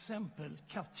Katyn,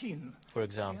 for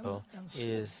example,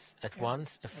 is at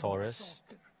once a forest,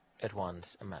 at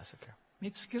once a massacre.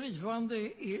 Mitt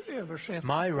skrivande är översättning.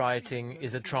 My writing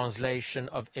is a translation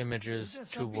of images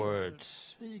to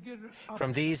words.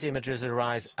 From these images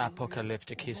arise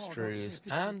apocalyptic histories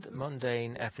and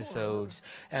mundane episodes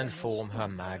and form her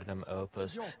magnum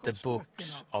opus, the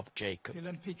books of Jacob,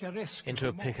 into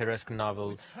a picaresque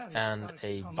novel and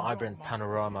a vibrant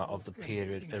panorama of the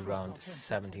period around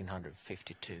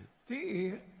 1752.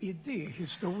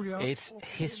 It's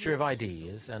history of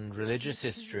ideas and religious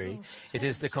history. It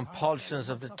is the compulsions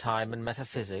of the time and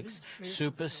metaphysics,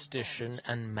 superstition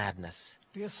and madness.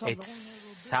 It's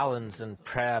salons and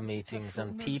prayer meetings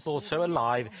and people so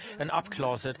alive and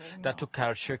up-closet that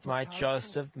Tokarczuk might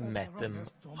just have met them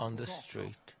on the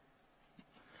street.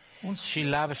 She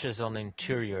lavishes on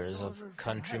interiors of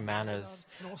country manors,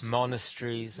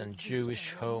 monasteries and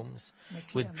Jewish homes,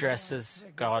 with dresses,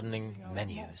 gardening,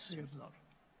 menus.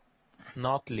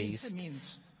 Not least,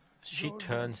 she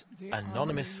turns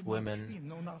anonymous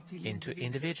women into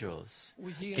individuals,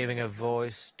 giving a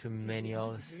voice to many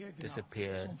others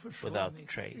disappeared without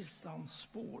trace.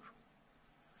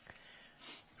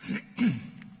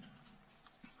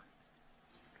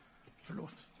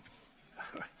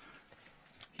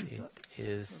 It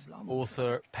is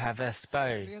author Per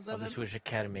Westberg of the Swedish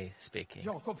Academy speaking.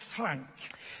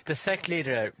 The sect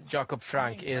leader, Jacob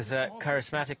Frank, is a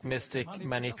charismatic mystic,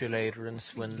 manipulator and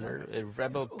swindler, a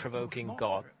rebel-provoking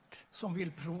god.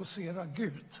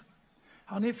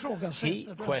 He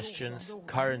questions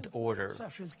current order,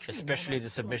 especially the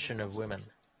submission of women.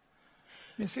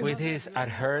 With his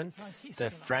adherents, the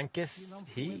Frankists,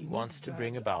 he wants to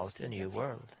bring about a new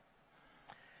world.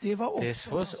 This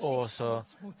was also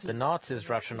the Nazis'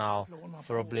 rationale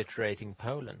for obliterating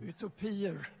Poland.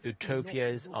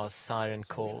 Utopias are siren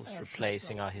calls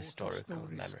replacing our historical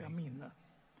memory.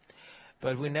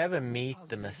 But we never meet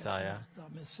the Messiah,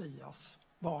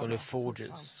 only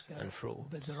forgers and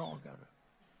frauds.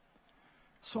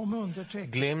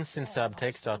 Glimpse in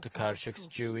subtext are Tokarczuk's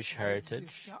Jewish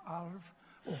heritage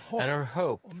and her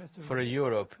hope for a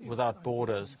Europe without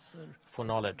borders for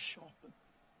knowledge.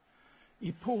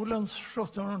 In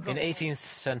 18th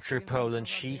century Poland,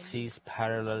 she sees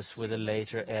parallels with the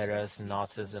later eras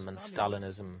Nazism and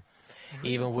Stalinism,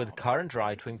 even with current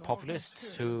right-wing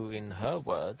populists who, in her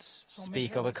words,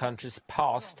 speak of a country's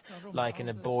past like in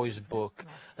a boy's book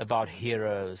about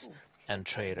heroes and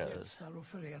traitors.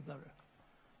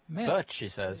 But, she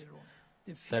says,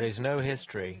 there is no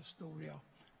history,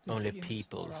 only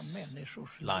people's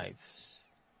lives.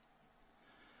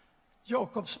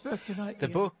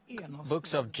 The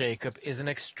books of Jacob is an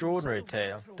extraordinary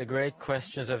tale. The great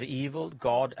questions of evil,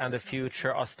 God, and the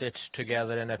future are stitched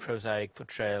together in a prosaic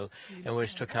portrayal in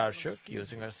which Tokarczuk,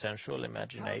 using her sensual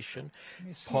imagination,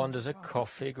 ponders a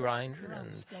coffee grinder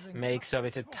and makes of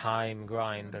it a time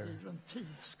grinder,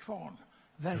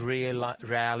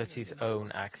 reality's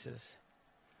own axis.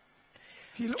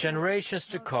 Generations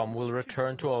to come will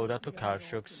return to Oda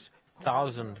Tokarczuk's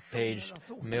 1,000-page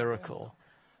miracle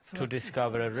to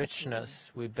discover a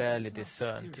richness we barely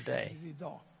discern today.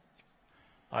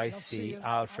 I see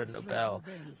Alfred Nobel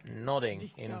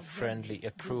nodding in friendly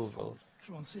approval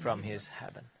from his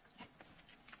heaven.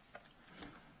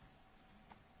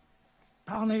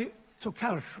 Pani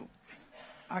Tokarczuk,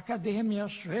 Akademia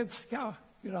Szwedzka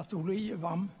gratuluję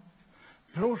wam.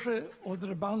 Proszę o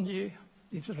odebranie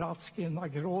literackiej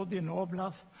nagrody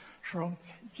Nobla från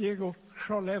Jego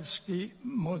Królewskiej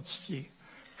mości.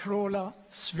 Króla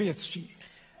Szwecji.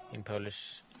 In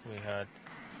Polish, we heard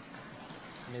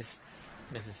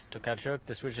Mrs. Tokarczuk,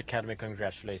 the Swedish Academy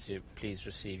congratulates you. Please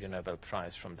receive your Nobel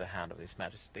Prize from the hand of His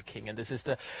Majesty the King. And this is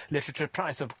the Literature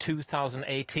Prize of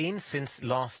 2018. Since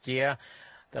last year,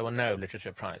 there were no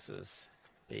literature prizes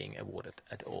being awarded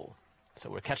at all. So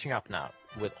we're catching up now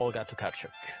with Olga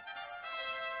Tokarczuk.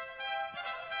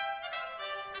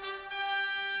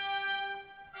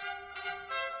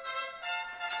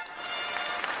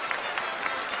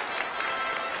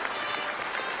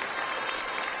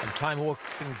 Time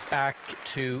walking back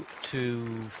to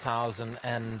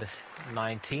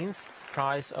 2019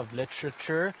 Prize of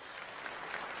Literature.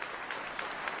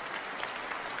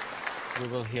 We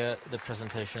will hear the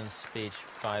presentation speech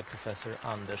by Professor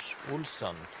Anders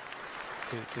Olsson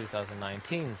to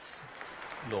 2019's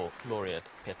laureate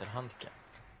Peter Handke.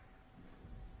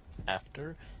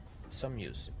 After some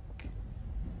music.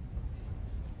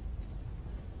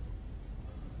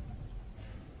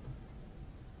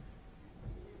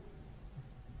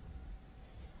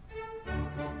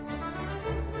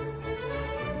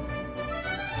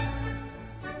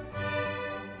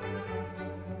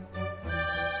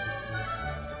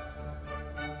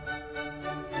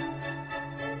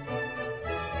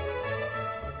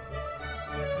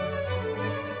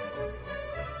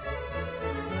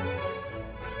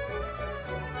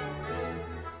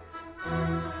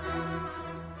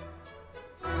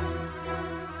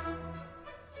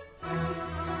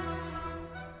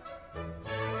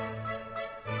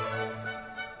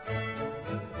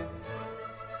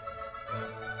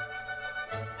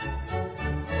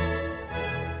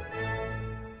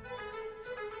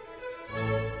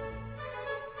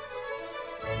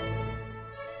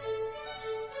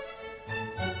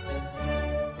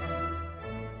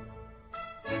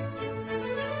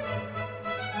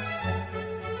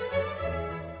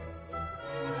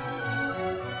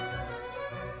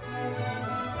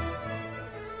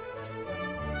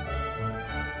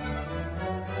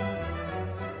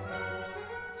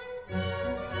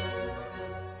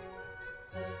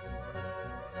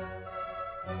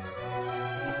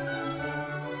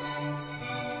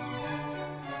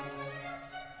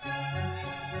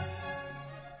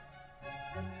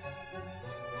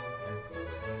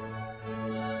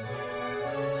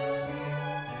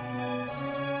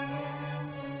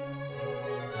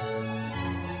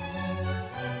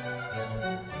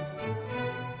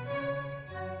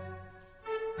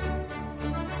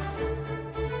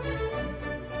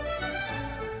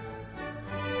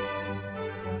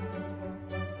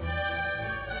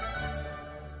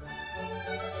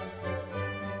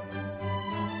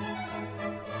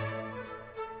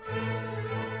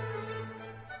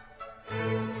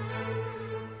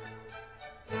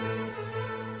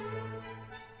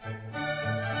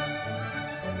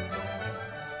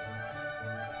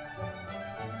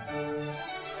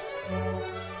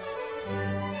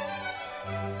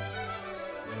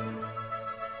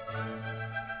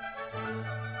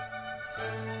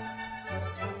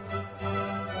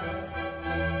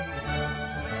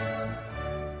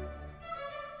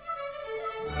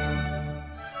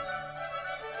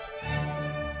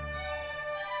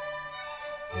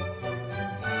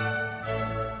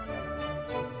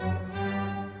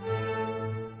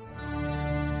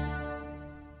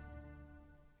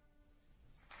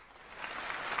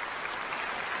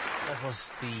 was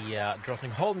the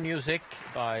Drottningholm music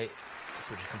by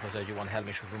Swedish composer Johan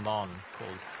Helmich Roman,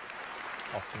 called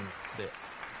often the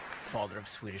father of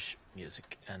Swedish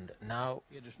music. And now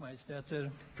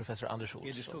Professor Anders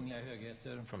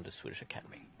Olsson from the Swedish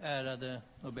Academy. Ärade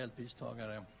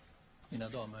Nobelpristagare, mina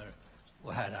damer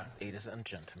och herrar. Ladies and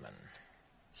gentlemen.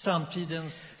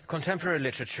 Samtidens Contemporary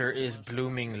literature is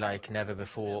blooming like never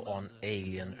before on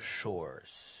alien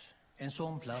shores. en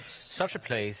sån plats Such a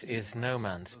place is No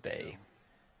Man's Bay.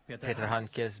 Peter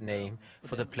Handke's name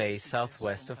for the place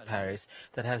southwest of Paris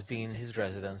that has been his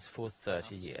residence for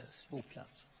 30 years.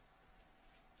 boplats.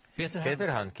 Peter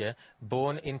Handke,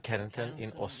 born in Kärnten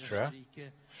in Austria,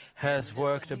 has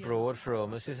worked abroad for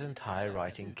almost his entire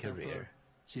writing career.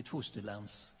 Sitt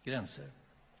fosterlands gränser.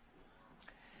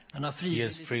 Han har He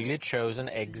has freely chosen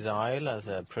exile as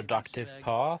a productive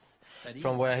path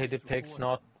from where he depicts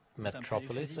not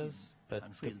metropolises, but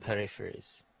the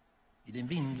peripheries. I den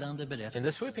vindlande In berättelsen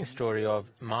the sweeping story of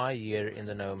My Year in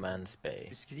the No Man's Bay,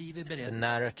 beskriver the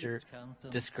narrator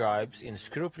describes in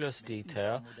scrupulous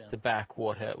detail the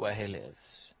backwater where he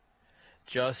lives.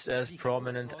 Just as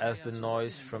prominent as the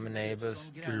noise from a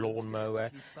neighbor's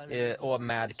lawnmower or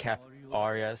madcap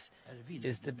arias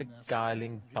is the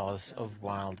beguiling buzz of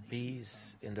wild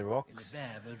bees in the rocks,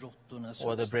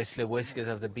 or the bristly whiskers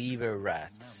of the beaver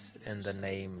rats in the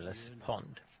nameless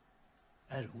pond.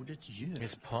 är ordet djur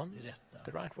Is pond det rätta?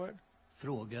 the right word?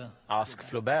 Fråga Ask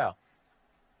Flaubert.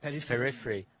 periferi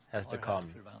Periphery has har become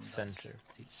förvandlats center.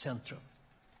 till centrum.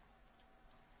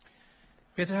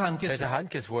 Peter Handkes Peter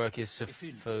Handke's work is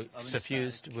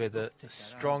suffused with a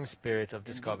strong spirit of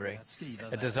discovery,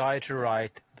 a desire to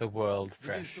write the world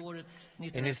fresh.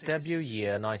 In his debut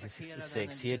year,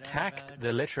 1966, he attacked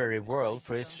the literary world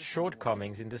for its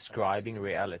shortcomings in describing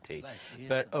reality.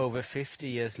 But over 50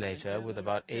 years later, with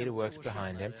about 80 works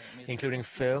behind him, including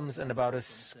films and about a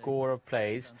score of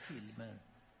plays, filmer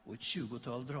och ett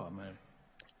 20-tal dramer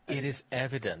it is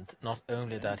evident not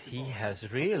only that he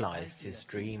has realized his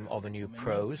dream of a new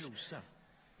prose,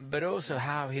 but also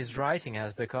how his writing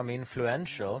has become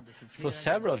influential for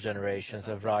several generations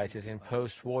of writers in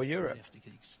post-war Europe.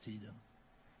 efterkrigstiden.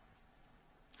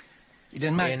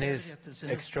 In his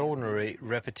extraordinary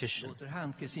repetition,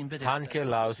 Handke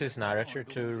allows his narrator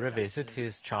to revisit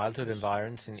his childhood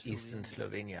environs in eastern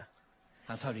Slovenia.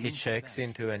 He checks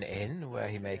into an inn where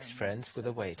he makes friends with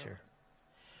a waiter.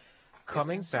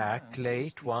 Coming back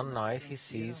late one night, he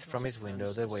sees from his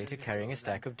window the waiter carrying a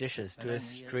stack of dishes to a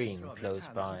stream close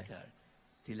by.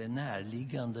 till en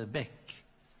närliggande bäck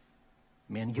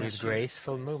med en With graciös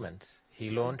graceful movements, he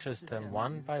launches them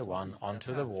one by one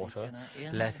onto the water,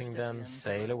 letting them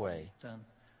sail away.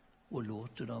 och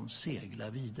låter dem segla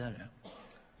vidare. The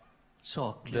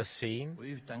Sakligt scene, och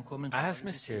utan kommentar as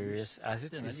mysterious as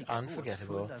it is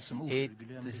unforgettable, it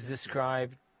is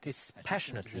described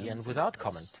dispassionately and without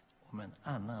comment.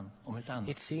 om ett annat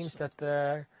It seems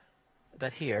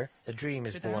that here a dream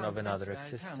is born of another handlar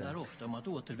existence. ofta om att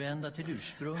återvända till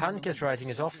ursprung. Handke's writing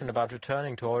is often about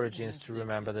returning to origins to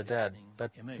remember the dead,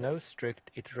 but no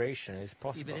strict iteration is I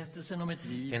possible. berättelsen om ett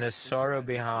liv In A Sorrow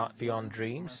Beyond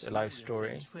Dreams, a life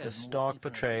story, the stark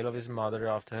portrayal of his mother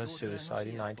after her suicide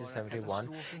in 1971,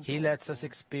 he lets us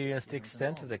experience the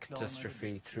extent of the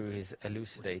catastrophe through his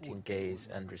elucidating gaze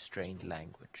and restrained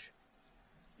language.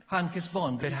 Handkes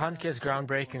But Handke's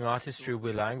groundbreaking artistry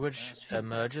with language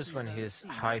emerges when his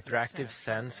hyperactive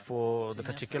sense for the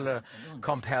particular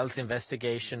compels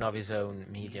investigation of his own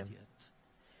medium.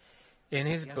 In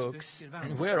his books,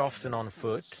 we're often on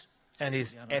foot, and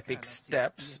his epic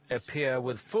steps appear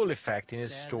with full effect in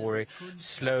his story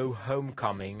Slow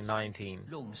Homecoming,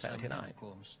 1979.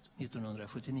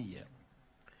 1979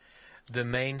 The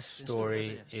main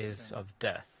story is of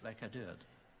death, verkar död.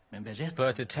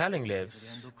 but the telling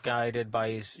lives, guided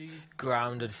by his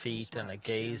grounded feet and a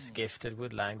gaze gifted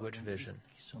with language vision.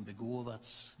 Som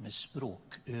begåvats med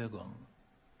språkögon.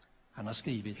 Han har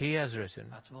skrivit He has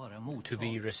written, att vara to be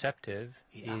mottaglig. receptive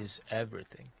is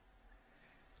everything.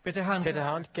 Peter Peter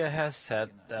Handke has said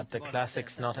that the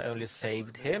classics not only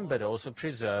saved him, but also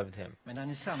preserved him. Men han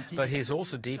är samtidigt But he's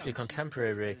also a deeply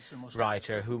contemporary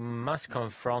writer who must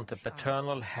confront the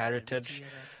paternal heritage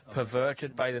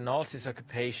perverted by the Nazis'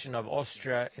 occupation of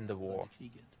Austria in the war.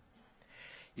 kriget.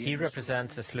 He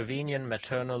represents a Slovenian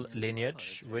maternal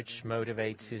lineage which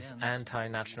motivates his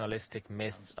anti-nationalistic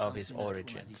myth of his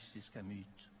origins. Nationalistiska myt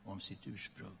om sitt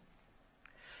ursprung.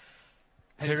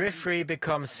 Periphery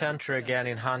becomes center again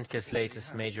in Handke's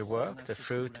latest major work, The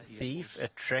Fruit Thief, a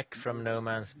trek from No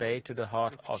Man's Bay to the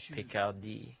heart of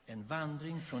Picardie. En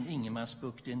vandring från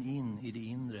Ingenmansbukten in i det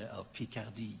inre av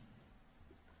Picardie.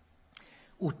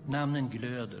 Ortnamnen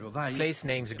glöder och varje Place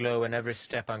names glow and every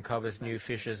step uncovers new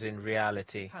fissures in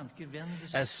reality. Handke vänder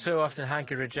sig As so often,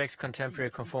 Hanke rejects contemporary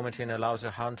conformity and allows a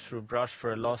hunt through brush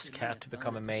for a lost cat to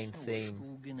become a main theme.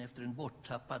 Skogen efter en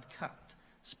borttappad katt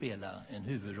spela en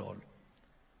huvudroll.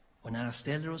 Och när han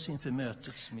ställer oss inför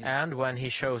mötet med And when he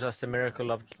shows us the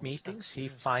miracle of meetings, he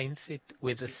finds it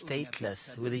with the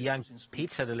stateless, with a young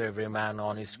pizza delivery man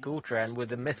on his scooter, and with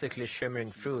the mythically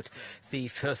shimmering fruit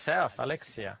thief herself,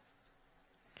 Alexia.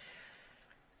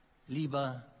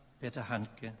 Lieber Peter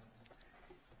Handke,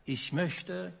 ich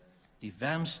möchte die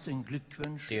wärmsten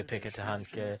Glückwünsche. Dear Peter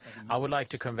Handke, I would like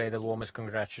to convey the warmest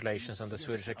congratulations on the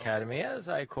Swedish Academy as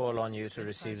I call on you to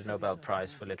receive the Nobel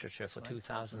Prize for Literature for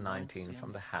 2019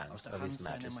 from the hand of His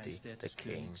Majesty the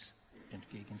King.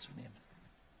 Entgegenzunehmen.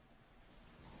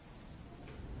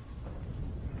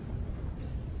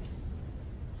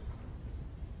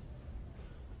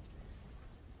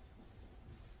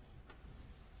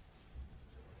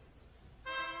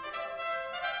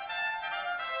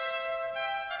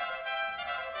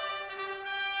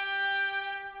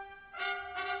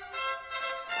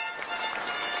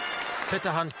 Peter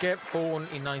Handke, born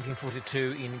in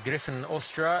 1942 in Griffen,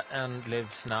 Austria, and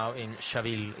lives now in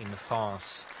Chaville in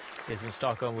France. He is in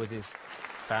Stockholm with his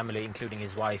family, including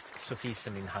his wife, Sophie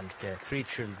Semin Handke, 3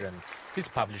 children, his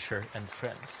publisher, and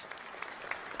friends.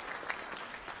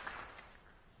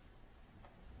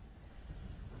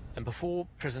 And before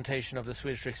presentation of the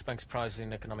Swedish Riksbank's Prize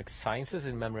in Economic Sciences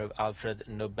in memory of Alfred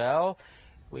Nobel,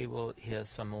 we will hear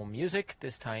some more music,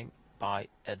 this time by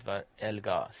Edvard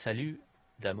Elgar, Salut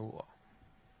d'amour.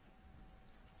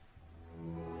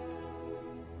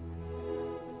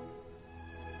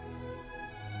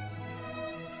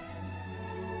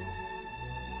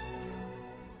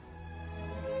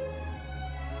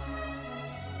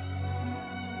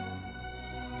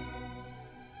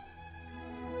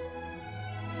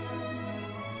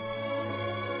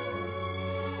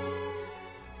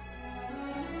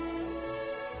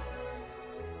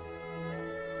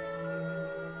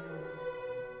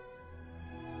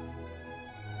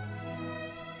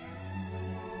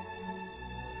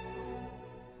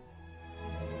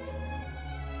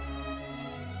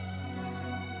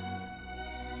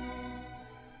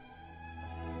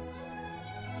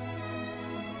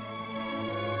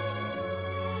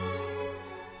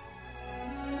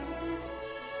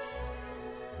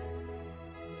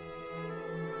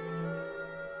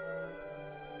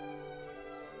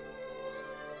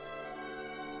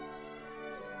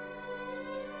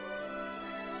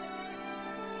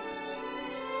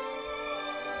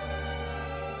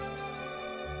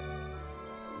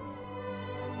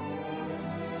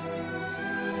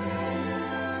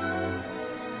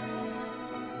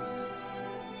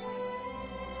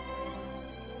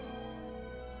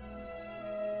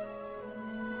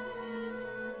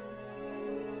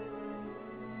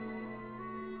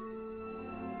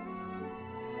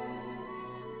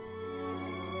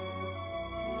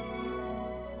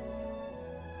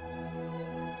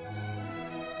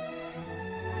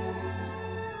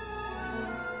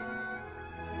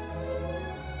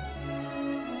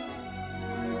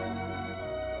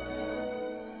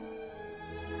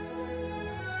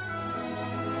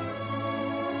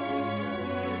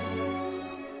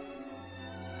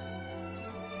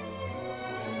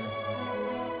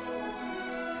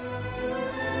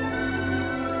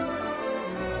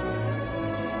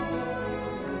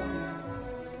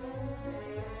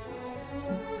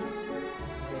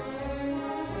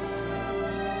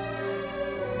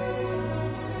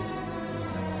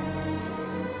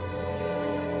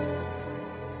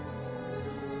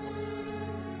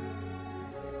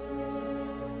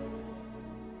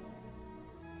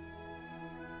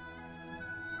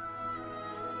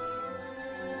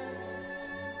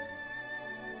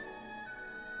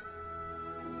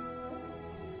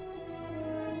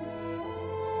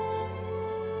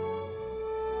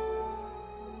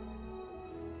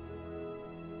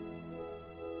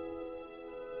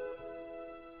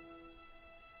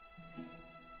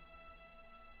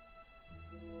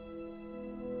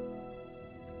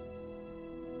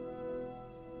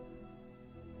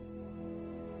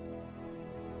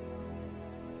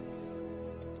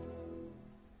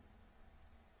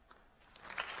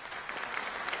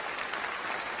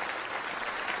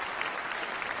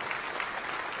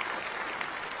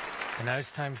 And now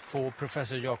it's time for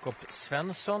Professor Jakob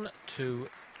Svensson to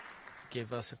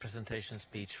give us a presentation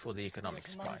speech for the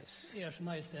Economics Prize.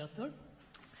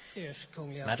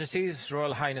 Majesties,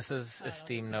 Royal Highnesses,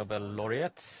 esteemed Nobel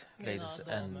laureates, ladies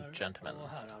and gentlemen.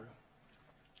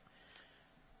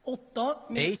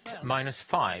 8 minus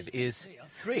 5 is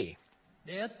 3.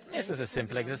 This is a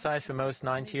simple exercise for most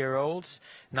 9-year-olds,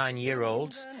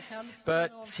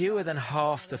 but fewer than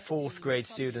half the 4th grade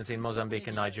students in Mozambique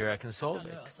and Nigeria can solve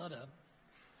it.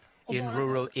 In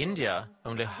rural India,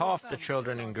 only half the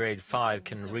children in grade 5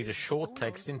 can read a short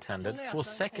text intended for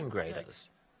 2nd graders.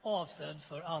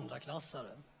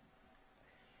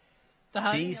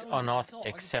 These are not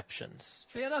exceptions.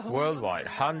 Worldwide,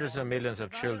 hundreds of millions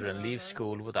of children leave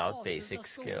school without basic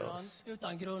skills.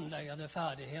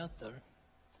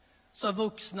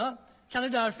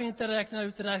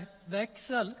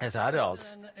 As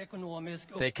adults,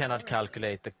 they cannot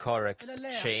calculate the correct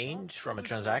change from a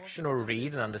transaction or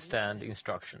read and understand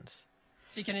instructions.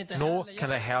 Nor can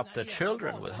they help their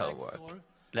children with homework,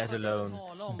 let alone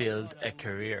build a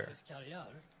career.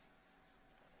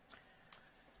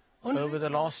 Over the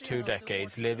last 2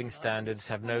 decades, living standards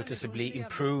have noticeably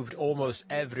improved almost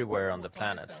everywhere on the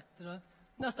planet.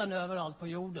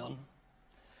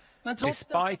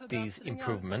 Despite these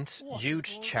improvements,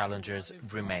 huge challenges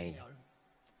remain.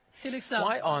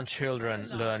 Why aren't children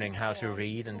learning how to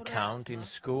read and count in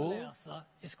school?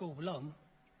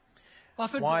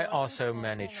 Why are so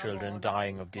many children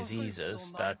dying of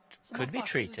diseases that could be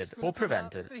treated or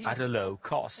prevented at a low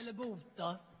cost?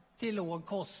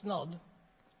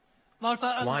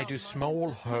 Why do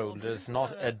smallholders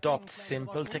not adopt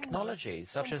simple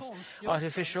technologies, such as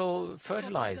artificial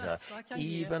fertilizer,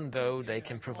 even though they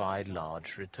can provide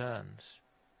large returns?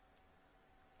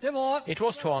 It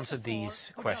was to answer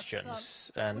these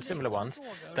questions, and similar ones,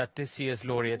 that this year's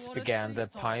laureates began their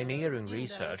pioneering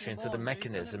research into the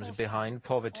mechanisms behind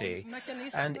poverty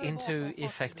and into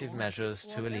effective measures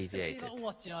to alleviate it.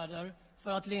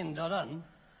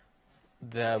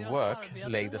 Their work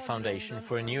laid the foundation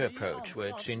for a new approach,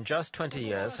 which in just 20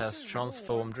 years has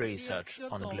transformed research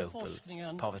on global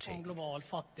poverty.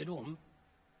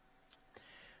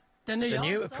 The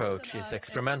new approach is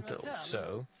experimental,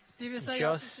 so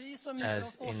just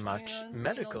as in much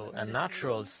medical and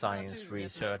natural science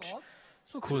research,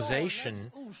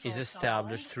 causation is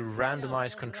established through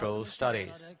randomized control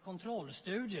studies.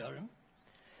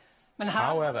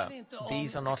 However,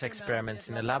 these are not experiments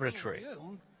in a laboratory,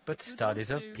 but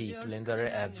studies of people in their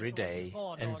everyday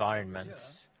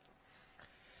environments.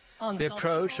 The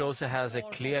approach also has a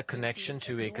clear connection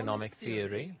to economic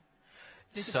theory.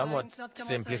 Somewhat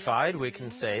simplified, we can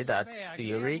say that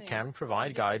theory can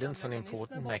provide guidance on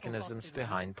important mechanisms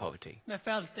behind poverty.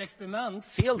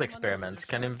 Field experiments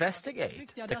can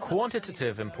investigate the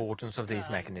quantitative importance of these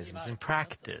mechanisms in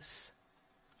practice.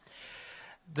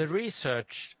 The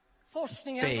research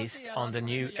based on the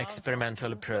new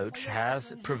experimental approach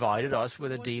has provided us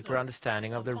with a deeper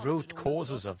understanding of the root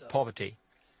causes of poverty.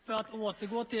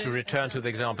 To return to the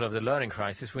example of the learning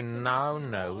crisis, we now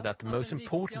know that the most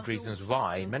important reasons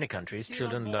why, in many countries,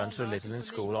 children learn so little in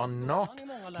school are not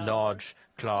large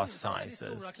class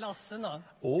sizes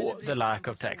or the lack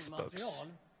of textbooks.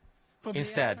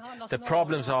 Instead, the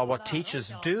problems are what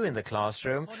teachers do in the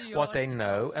classroom, what they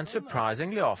know, and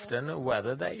surprisingly often,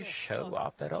 whether they show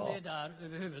up at all.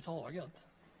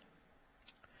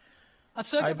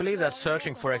 I believe that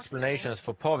searching for explanations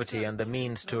for poverty and the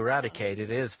means to eradicate it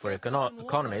is, for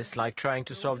economists, like trying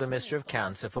to solve the mystery of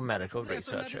cancer for medical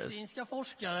researchers.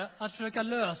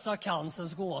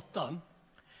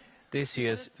 This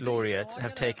year's laureates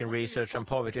have taken research on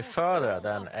poverty further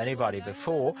than anybody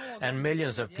before, and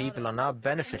millions of people are now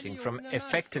benefiting from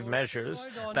effective measures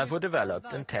that were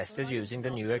developed and tested using the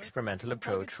new experimental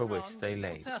approach for which they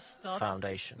laid the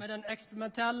foundation.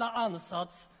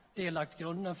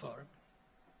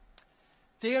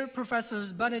 Dear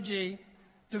Professors Banerjee,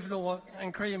 Duflo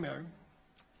and Kramer,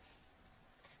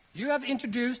 you have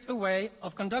introduced a way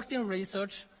of conducting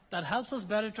research that helps us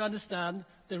better to understand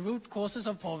the root causes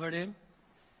of poverty,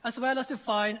 as well as to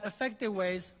find effective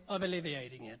ways of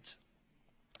alleviating it.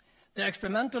 The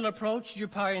experimental approach you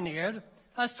pioneered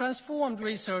has transformed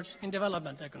research in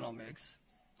development economics.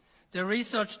 The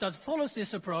research that follows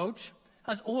this approach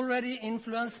has already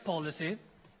influenced policy,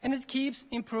 and it keeps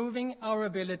improving our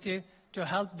ability to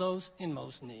help those in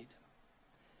most need.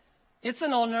 It's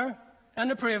an honor and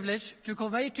a privilege to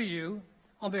convey to you,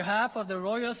 on behalf of the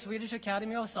Royal Swedish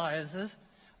Academy of Sciences,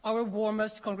 our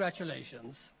warmest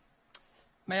congratulations.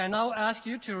 May I now ask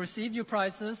you to receive your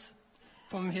prizes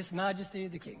from His Majesty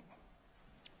the King.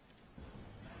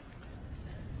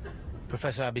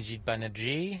 Professor Abhijit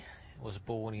Banerjee was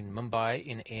born in Mumbai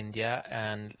in India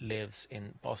and lives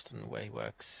in Boston, where he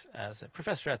works as a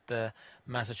professor at the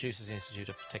Massachusetts Institute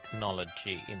of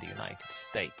Technology in the United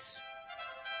States.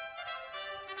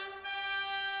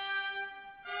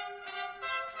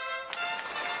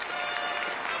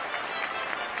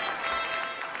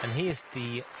 And he is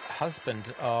the husband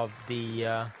of the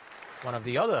one of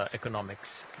the other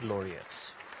economics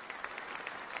laureates.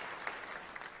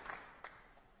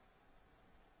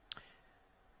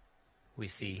 We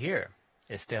see here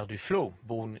Esther Duflo,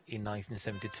 born in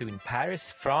 1972 in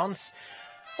Paris, France,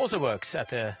 also works at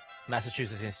the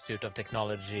Massachusetts Institute of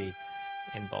Technology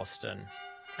in Boston,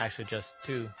 actually just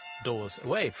 2 doors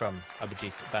away from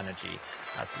Abhijit Banerjee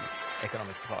at the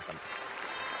economics department.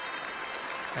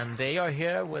 And they are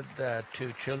here with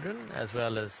 2 children, as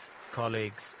well as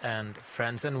colleagues and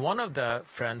friends. And one of the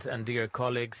friends and dear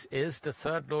colleagues is the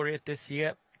 3rd laureate this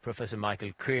year, Professor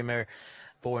Michael Kremer,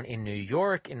 born in New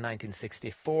York in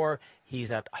 1964.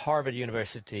 He's at Harvard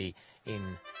University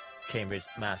in Cambridge,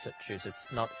 Massachusetts,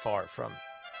 not far from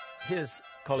his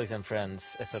colleagues and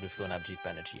friends, Esther Duflo and Abhijit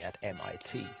Banerjee at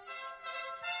MIT.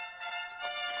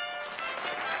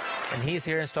 And he's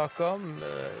here in Stockholm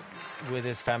with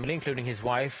his family, including his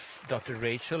wife, Dr.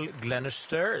 Rachel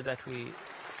Glenister, that we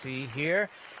see here.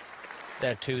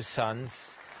 Their 2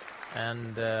 sons.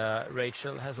 And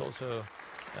Rachel has also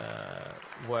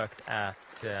worked at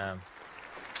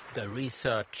the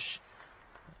research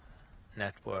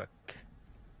network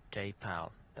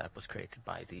JPAL that was created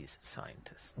by these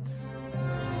scientists.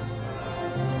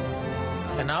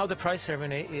 And now the prize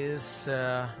ceremony is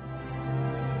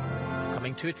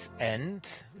coming to its end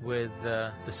with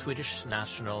the Swedish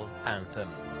national anthem.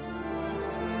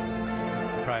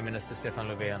 Prime Minister Stefan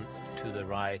Löfven to the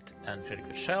right, and Fredrik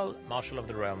Virchel, Marshal of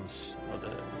the Realms of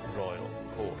the Royal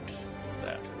Court,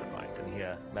 there to the right, and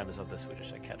here members of the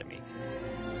Swedish Academy.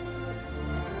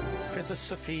 Princess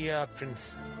Sofia,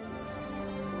 Prince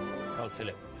Carl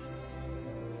Philip,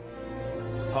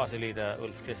 party leader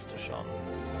Ulf Kristersson,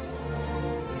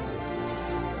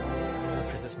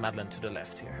 Princess Madeleine to the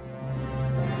left here,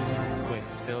 Queen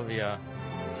Sylvia,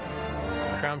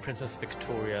 Crown Princess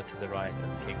Victoria to the right,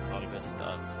 and King Carl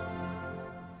Gustaf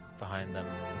behind them,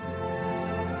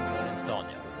 Prince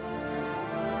Daniel.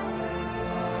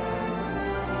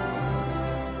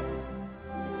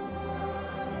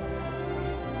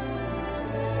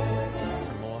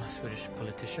 Some more Swedish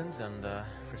politicians and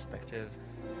respective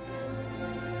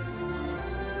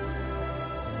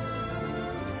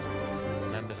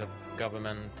members of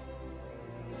government,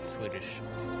 Swedish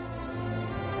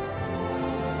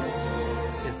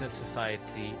business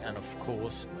society, and of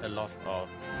course a lot of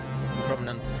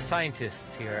prominent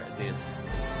scientists here this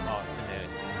afternoon.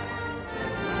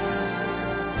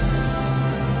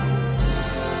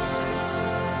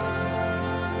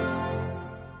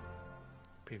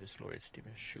 Previous laureate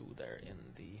Stephen Shu there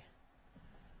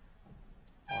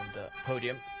on the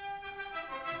podium.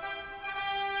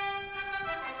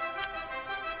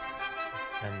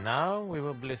 And now we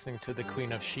will be listening to the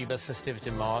Queen of Sheba's Festivity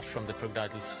March from the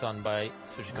Prognathal Son by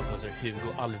Swedish composer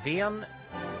Hugo Alfvén,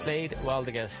 played while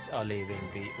the guests are leaving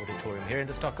the auditorium here in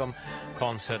the Stockholm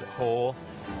Concert Hall,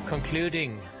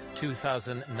 concluding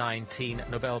 2019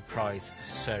 Nobel Prize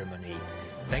ceremony.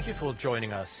 Thank you for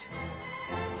joining us.